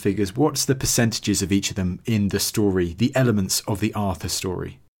 5 figures, what's the percentages of each of them in the story, the elements of the Arthur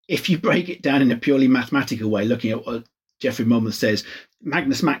story? If you break it down in a purely mathematical way, looking at what Geoffrey Monmouth says,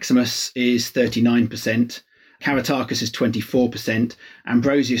 Magnus Maximus is 39%, Caratacus is 24%,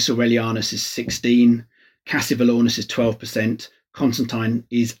 Ambrosius Aurelianus is 16%, Cassivellaunus is 12%, Constantine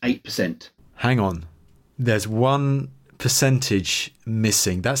is 8%. Hang on. There's one percentage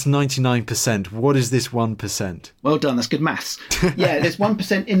missing. That's 99%. What is this 1%? Well done. That's good maths. Yeah, there's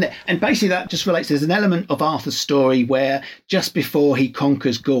 1% in there. And basically that just relates. There's an element of Arthur's story where just before he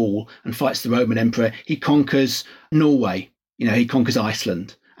conquers Gaul and fights the Roman emperor, he conquers Norway. He conquers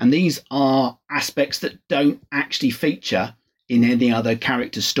Iceland. And these are aspects that don't actually feature in any other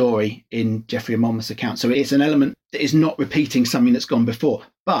character's story in Geoffrey of Monmouth's account. So it's an element that is not repeating something that's gone before.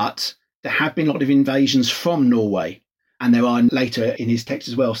 But there have been a lot of invasions from Norway, and there are later in his text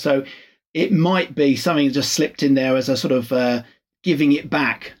as well. So it might be something that just slipped in there as a sort of giving it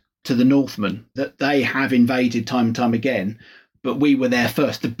back to the Northmen, that they have invaded time and time again, but we were there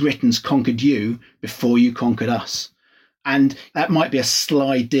first. The Britons conquered you before you conquered us. And that might be a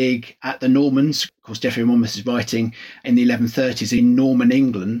sly dig at the Normans. Of course, Geoffrey of Monmouth is writing in the 1130s in Norman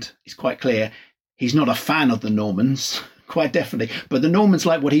England. It's quite clear he's not a fan of the Normans, quite definitely. But the Normans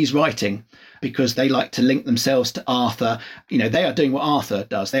like what he's writing because they like to link themselves to Arthur. You know, they are doing what Arthur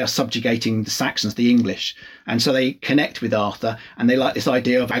does. They are subjugating the Saxons, the English. And so they connect with Arthur, and they like this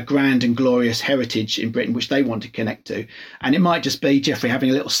idea of a grand and glorious heritage in Britain, which they want to connect to. And it might just be Geoffrey having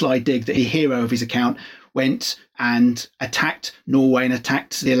a little sly dig that the hero of his account went and attacked Norway and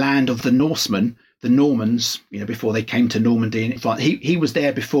attacked the land of the Norsemen, the Normans, you know, before they came to Normandy and France. He was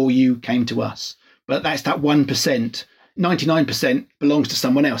there before you came to us. But that's that 1%. 99% belongs to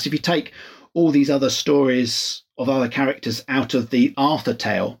someone else. If you take all these other stories of other characters out of the Arthur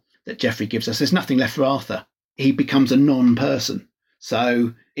tale that Geoffrey gives us, there's nothing left for Arthur. He becomes a non-person.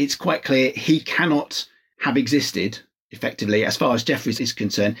 So it's quite clear he cannot have existed. Effectively, as far as Geoffrey is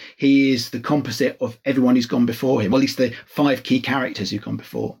concerned, he is the composite of everyone who's gone before him, or at least the 5 key characters who've gone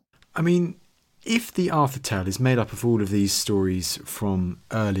before. I mean, if the Arthur tale is made up of all of these stories from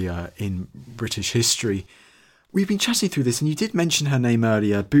earlier in British history, we've been chatting through this and you did mention her name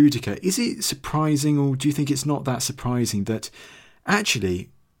earlier, Boudica. Is it surprising, or do you think it's not that surprising that actually,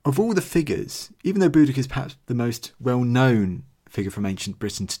 of all the figures, even though Boudica is perhaps the most well-known figure from ancient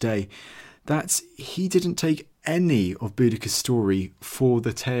Britain today, that he didn't take any of Boudica's story for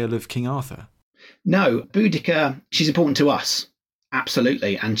the tale of King Arthur? No, Boudica, she's important to us,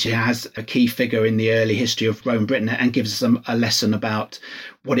 absolutely. And she has a key figure in the early history of Roman Britain and gives us a lesson about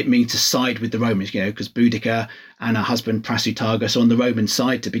what it means to side with the Romans, you know, because Boudica and her husband Prasutagus are on the Roman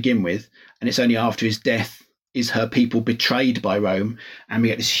side to begin with. And it's only after his death is her people betrayed by Rome, and we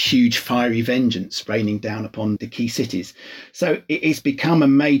get this huge fiery vengeance raining down upon the key cities. So it's become a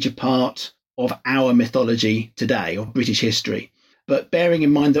major part of our mythology today, of British history. But bearing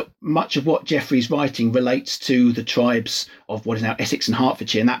in mind that much of what Geoffrey's writing relates to the tribes of what is now Essex and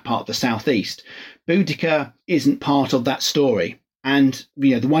Hertfordshire and that part of the southeast, Boudica isn't part of that story. And,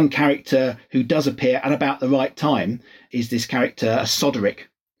 you know, the one character who does appear at about the right time is this character, Soderic,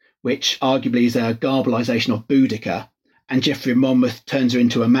 which arguably is a garbalization of Boudica. And Geoffrey of Monmouth turns her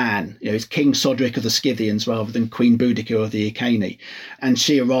into a man. You know, it's King Soderic of the Scythians rather than Queen Boudica of the Iceni. And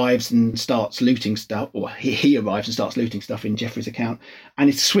she arrives and starts looting stuff, or he arrives and starts looting stuff in Geoffrey's account. And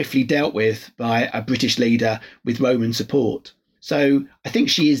it's swiftly dealt with by a British leader with Roman support. So I think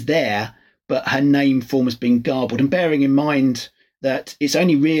she is there, but her name form has been garbled. And bearing in mind that it's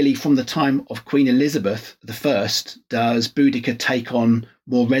only really from the time of Queen Elizabeth I does Boudica take on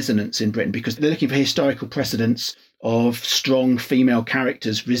more resonance in Britain, because they're looking for historical precedents of strong female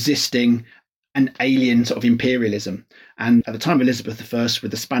characters resisting an alien sort of imperialism. And at the time of Elizabeth I, with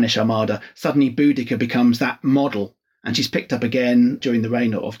the Spanish Armada, suddenly Boudica becomes that model. And she's picked up again during the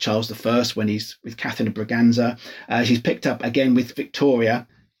reign of Charles I when he's with Catherine of Braganza. She's picked up again with Victoria.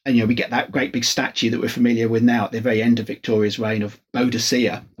 And, you know, we get that great big statue that we're familiar with now at the very end of Victoria's reign of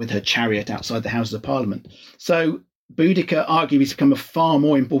Boadicea with her chariot outside the Houses of Parliament. So Boudica arguably has become a far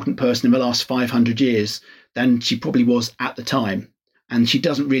more important person in the last 500 years than she probably was at the time. And she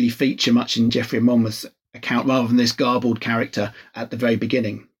doesn't really feature much in Geoffrey of Monmouth's account rather than this garbled character at the very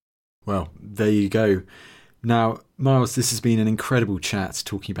beginning. Well, there you go. Now, Miles, this has been an incredible chat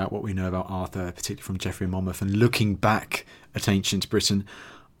talking about what we know about Arthur, particularly from Geoffrey of Monmouth, and looking back at ancient Britain.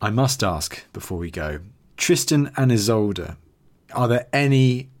 I must ask before we go, Tristan and Isolde, are there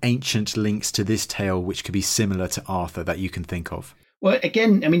any ancient links to this tale which could be similar to Arthur that you can think of? Well,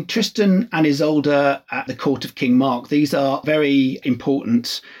 again, I mean, Tristan and Isolde at the court of King Mark, these are very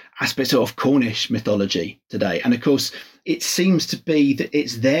important aspects of Cornish mythology today. And of course, it seems to be that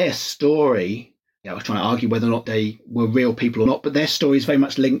it's their story. You know, we're trying to argue whether or not they were real people or not, but their story is very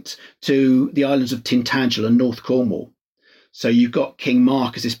much linked to the islands of Tintagel and North Cornwall. So you've got King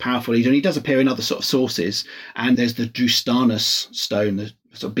Mark as this powerful leader, and he does appear in other sort of sources. And there's the Drustanus stone, the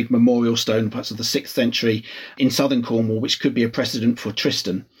sort of big memorial stone, perhaps of the 6th century in southern Cornwall, which could be a precedent for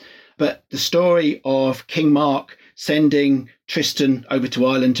Tristan. But the story of King Mark sending Tristan over to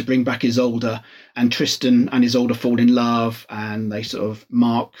Ireland to bring back Isolde, and Tristan and Isolde fall in love, and they sort of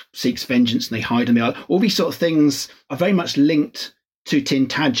Mark seeks vengeance and they hide on the island. All these sort of things are very much linked to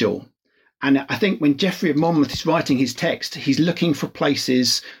Tintagel. And I think when Geoffrey of Monmouth is writing his text, he's looking for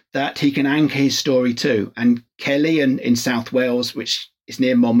places that he can anchor his story to. And Caerleon in South Wales, which is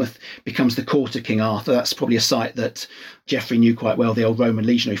near Monmouth, becomes the court of King Arthur. That's probably a site that Geoffrey knew quite well, the old Roman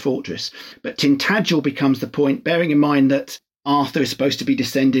legionary fortress. But Tintagel becomes the point, bearing in mind that Arthur is supposed to be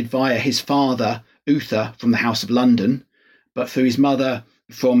descended via his father, Uther, from the House of London, but through his mother,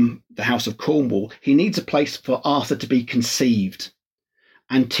 from the House of Cornwall, he needs a place for Arthur to be conceived.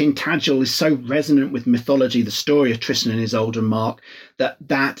 And Tintagel is so resonant with mythology, the story of Tristan and Isolde and Mark,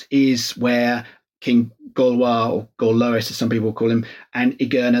 that is where King Gorlois, or Gorlois as some people call him, and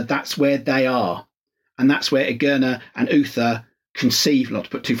Igerna, that's where they are. And that's where Igerna and Uther conceived, not to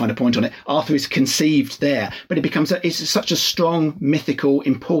put too fine a point on it, Arthur is conceived there. But it's such a strong, mythical,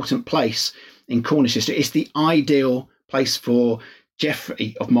 important place in Cornish history. It's the ideal place for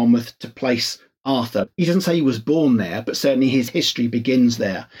Geoffrey of Monmouth to place Arthur. He doesn't say he was born there, but certainly his history begins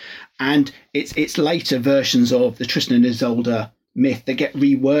there. And it's later versions of the Tristan and Isolde myth that get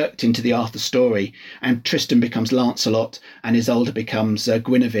reworked into the Arthur story, and Tristan becomes Lancelot and Isolde becomes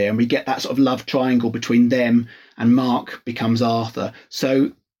Guinevere, and we get that sort of love triangle between them, and Mark becomes Arthur.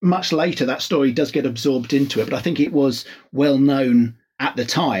 So much later that story does get absorbed into it, but I think it was well known at the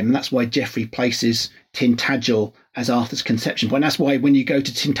time, and that's why Geoffrey places Tintagel as Arthur's conception point. That's why when you go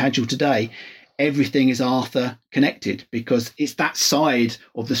to Tintagel today, everything is Arthur connected, because it's that side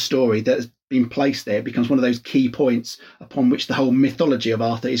of the story that has been placed there. It becomes one of those key points upon which the whole mythology of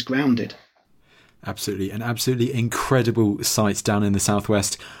Arthur is grounded. Absolutely, an absolutely incredible site down in the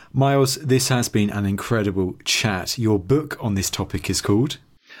southwest. Miles, this has been an incredible chat. Your book on this topic is called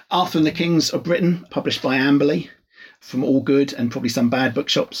Arthur and the Kings of Britain, published by Amberley, from all good and probably some bad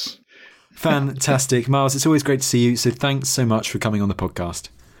bookshops. Fantastic. Miles, it's always great to see you, so thanks so much for coming on the podcast.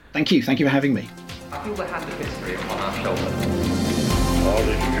 Thank you for having me. I feel we have the history upon our shoulders. All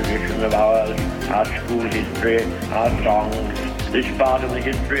this tradition of ours, our school history, our songs, this part of the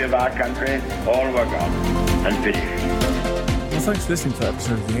history of our country, all were gone and finished. Well, thanks for listening to that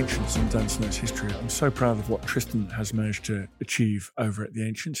episode of The Ancients on Dan Snow's History. I'm so proud of what Tristan has managed to achieve over at The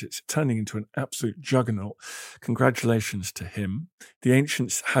Ancients. It's turning into an absolute juggernaut. Congratulations to him. The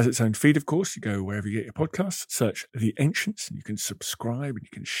Ancients has its own feed, of course. You go wherever you get your podcasts, search The Ancients, and you can subscribe, and you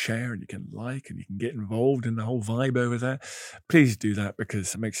can share, and you can like, and you can get involved in the whole vibe over there. Please do that,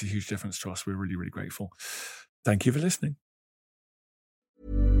 because it makes a huge difference to us. We're really, really grateful. Thank you for listening.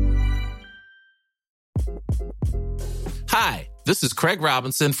 Hi, this is Craig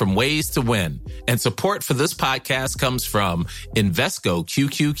Robinson from Ways to Win, and support for this podcast comes from Invesco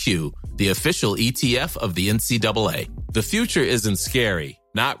QQQ, the official ETF of the NCAA. The future isn't scary.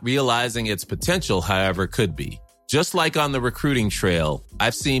 Not realizing its potential, however, could be. Just like on the recruiting trail,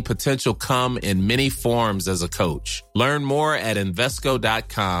 I've seen potential come in many forms as a coach. Learn more at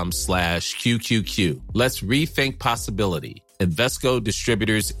Invesco.com/QQQ. Let's rethink possibility. Invesco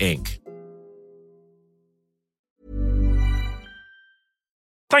Distributors, Inc.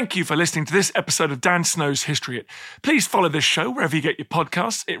 Thank you for listening to this episode of Dan Snow's History Hit. Please follow this show wherever you get your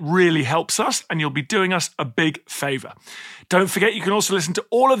podcasts. It really helps us, and you'll be doing us a big favour. Don't forget, you can also listen to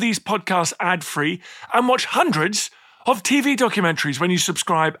all of these podcasts ad-free and watch hundreds of TV documentaries when you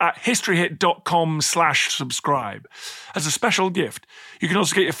subscribe at historyhit.com/subscribe. As a special gift, you can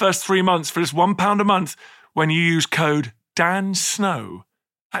also get your first 3 months for just £1 a month when you use code DANSNOW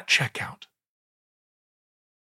at checkout.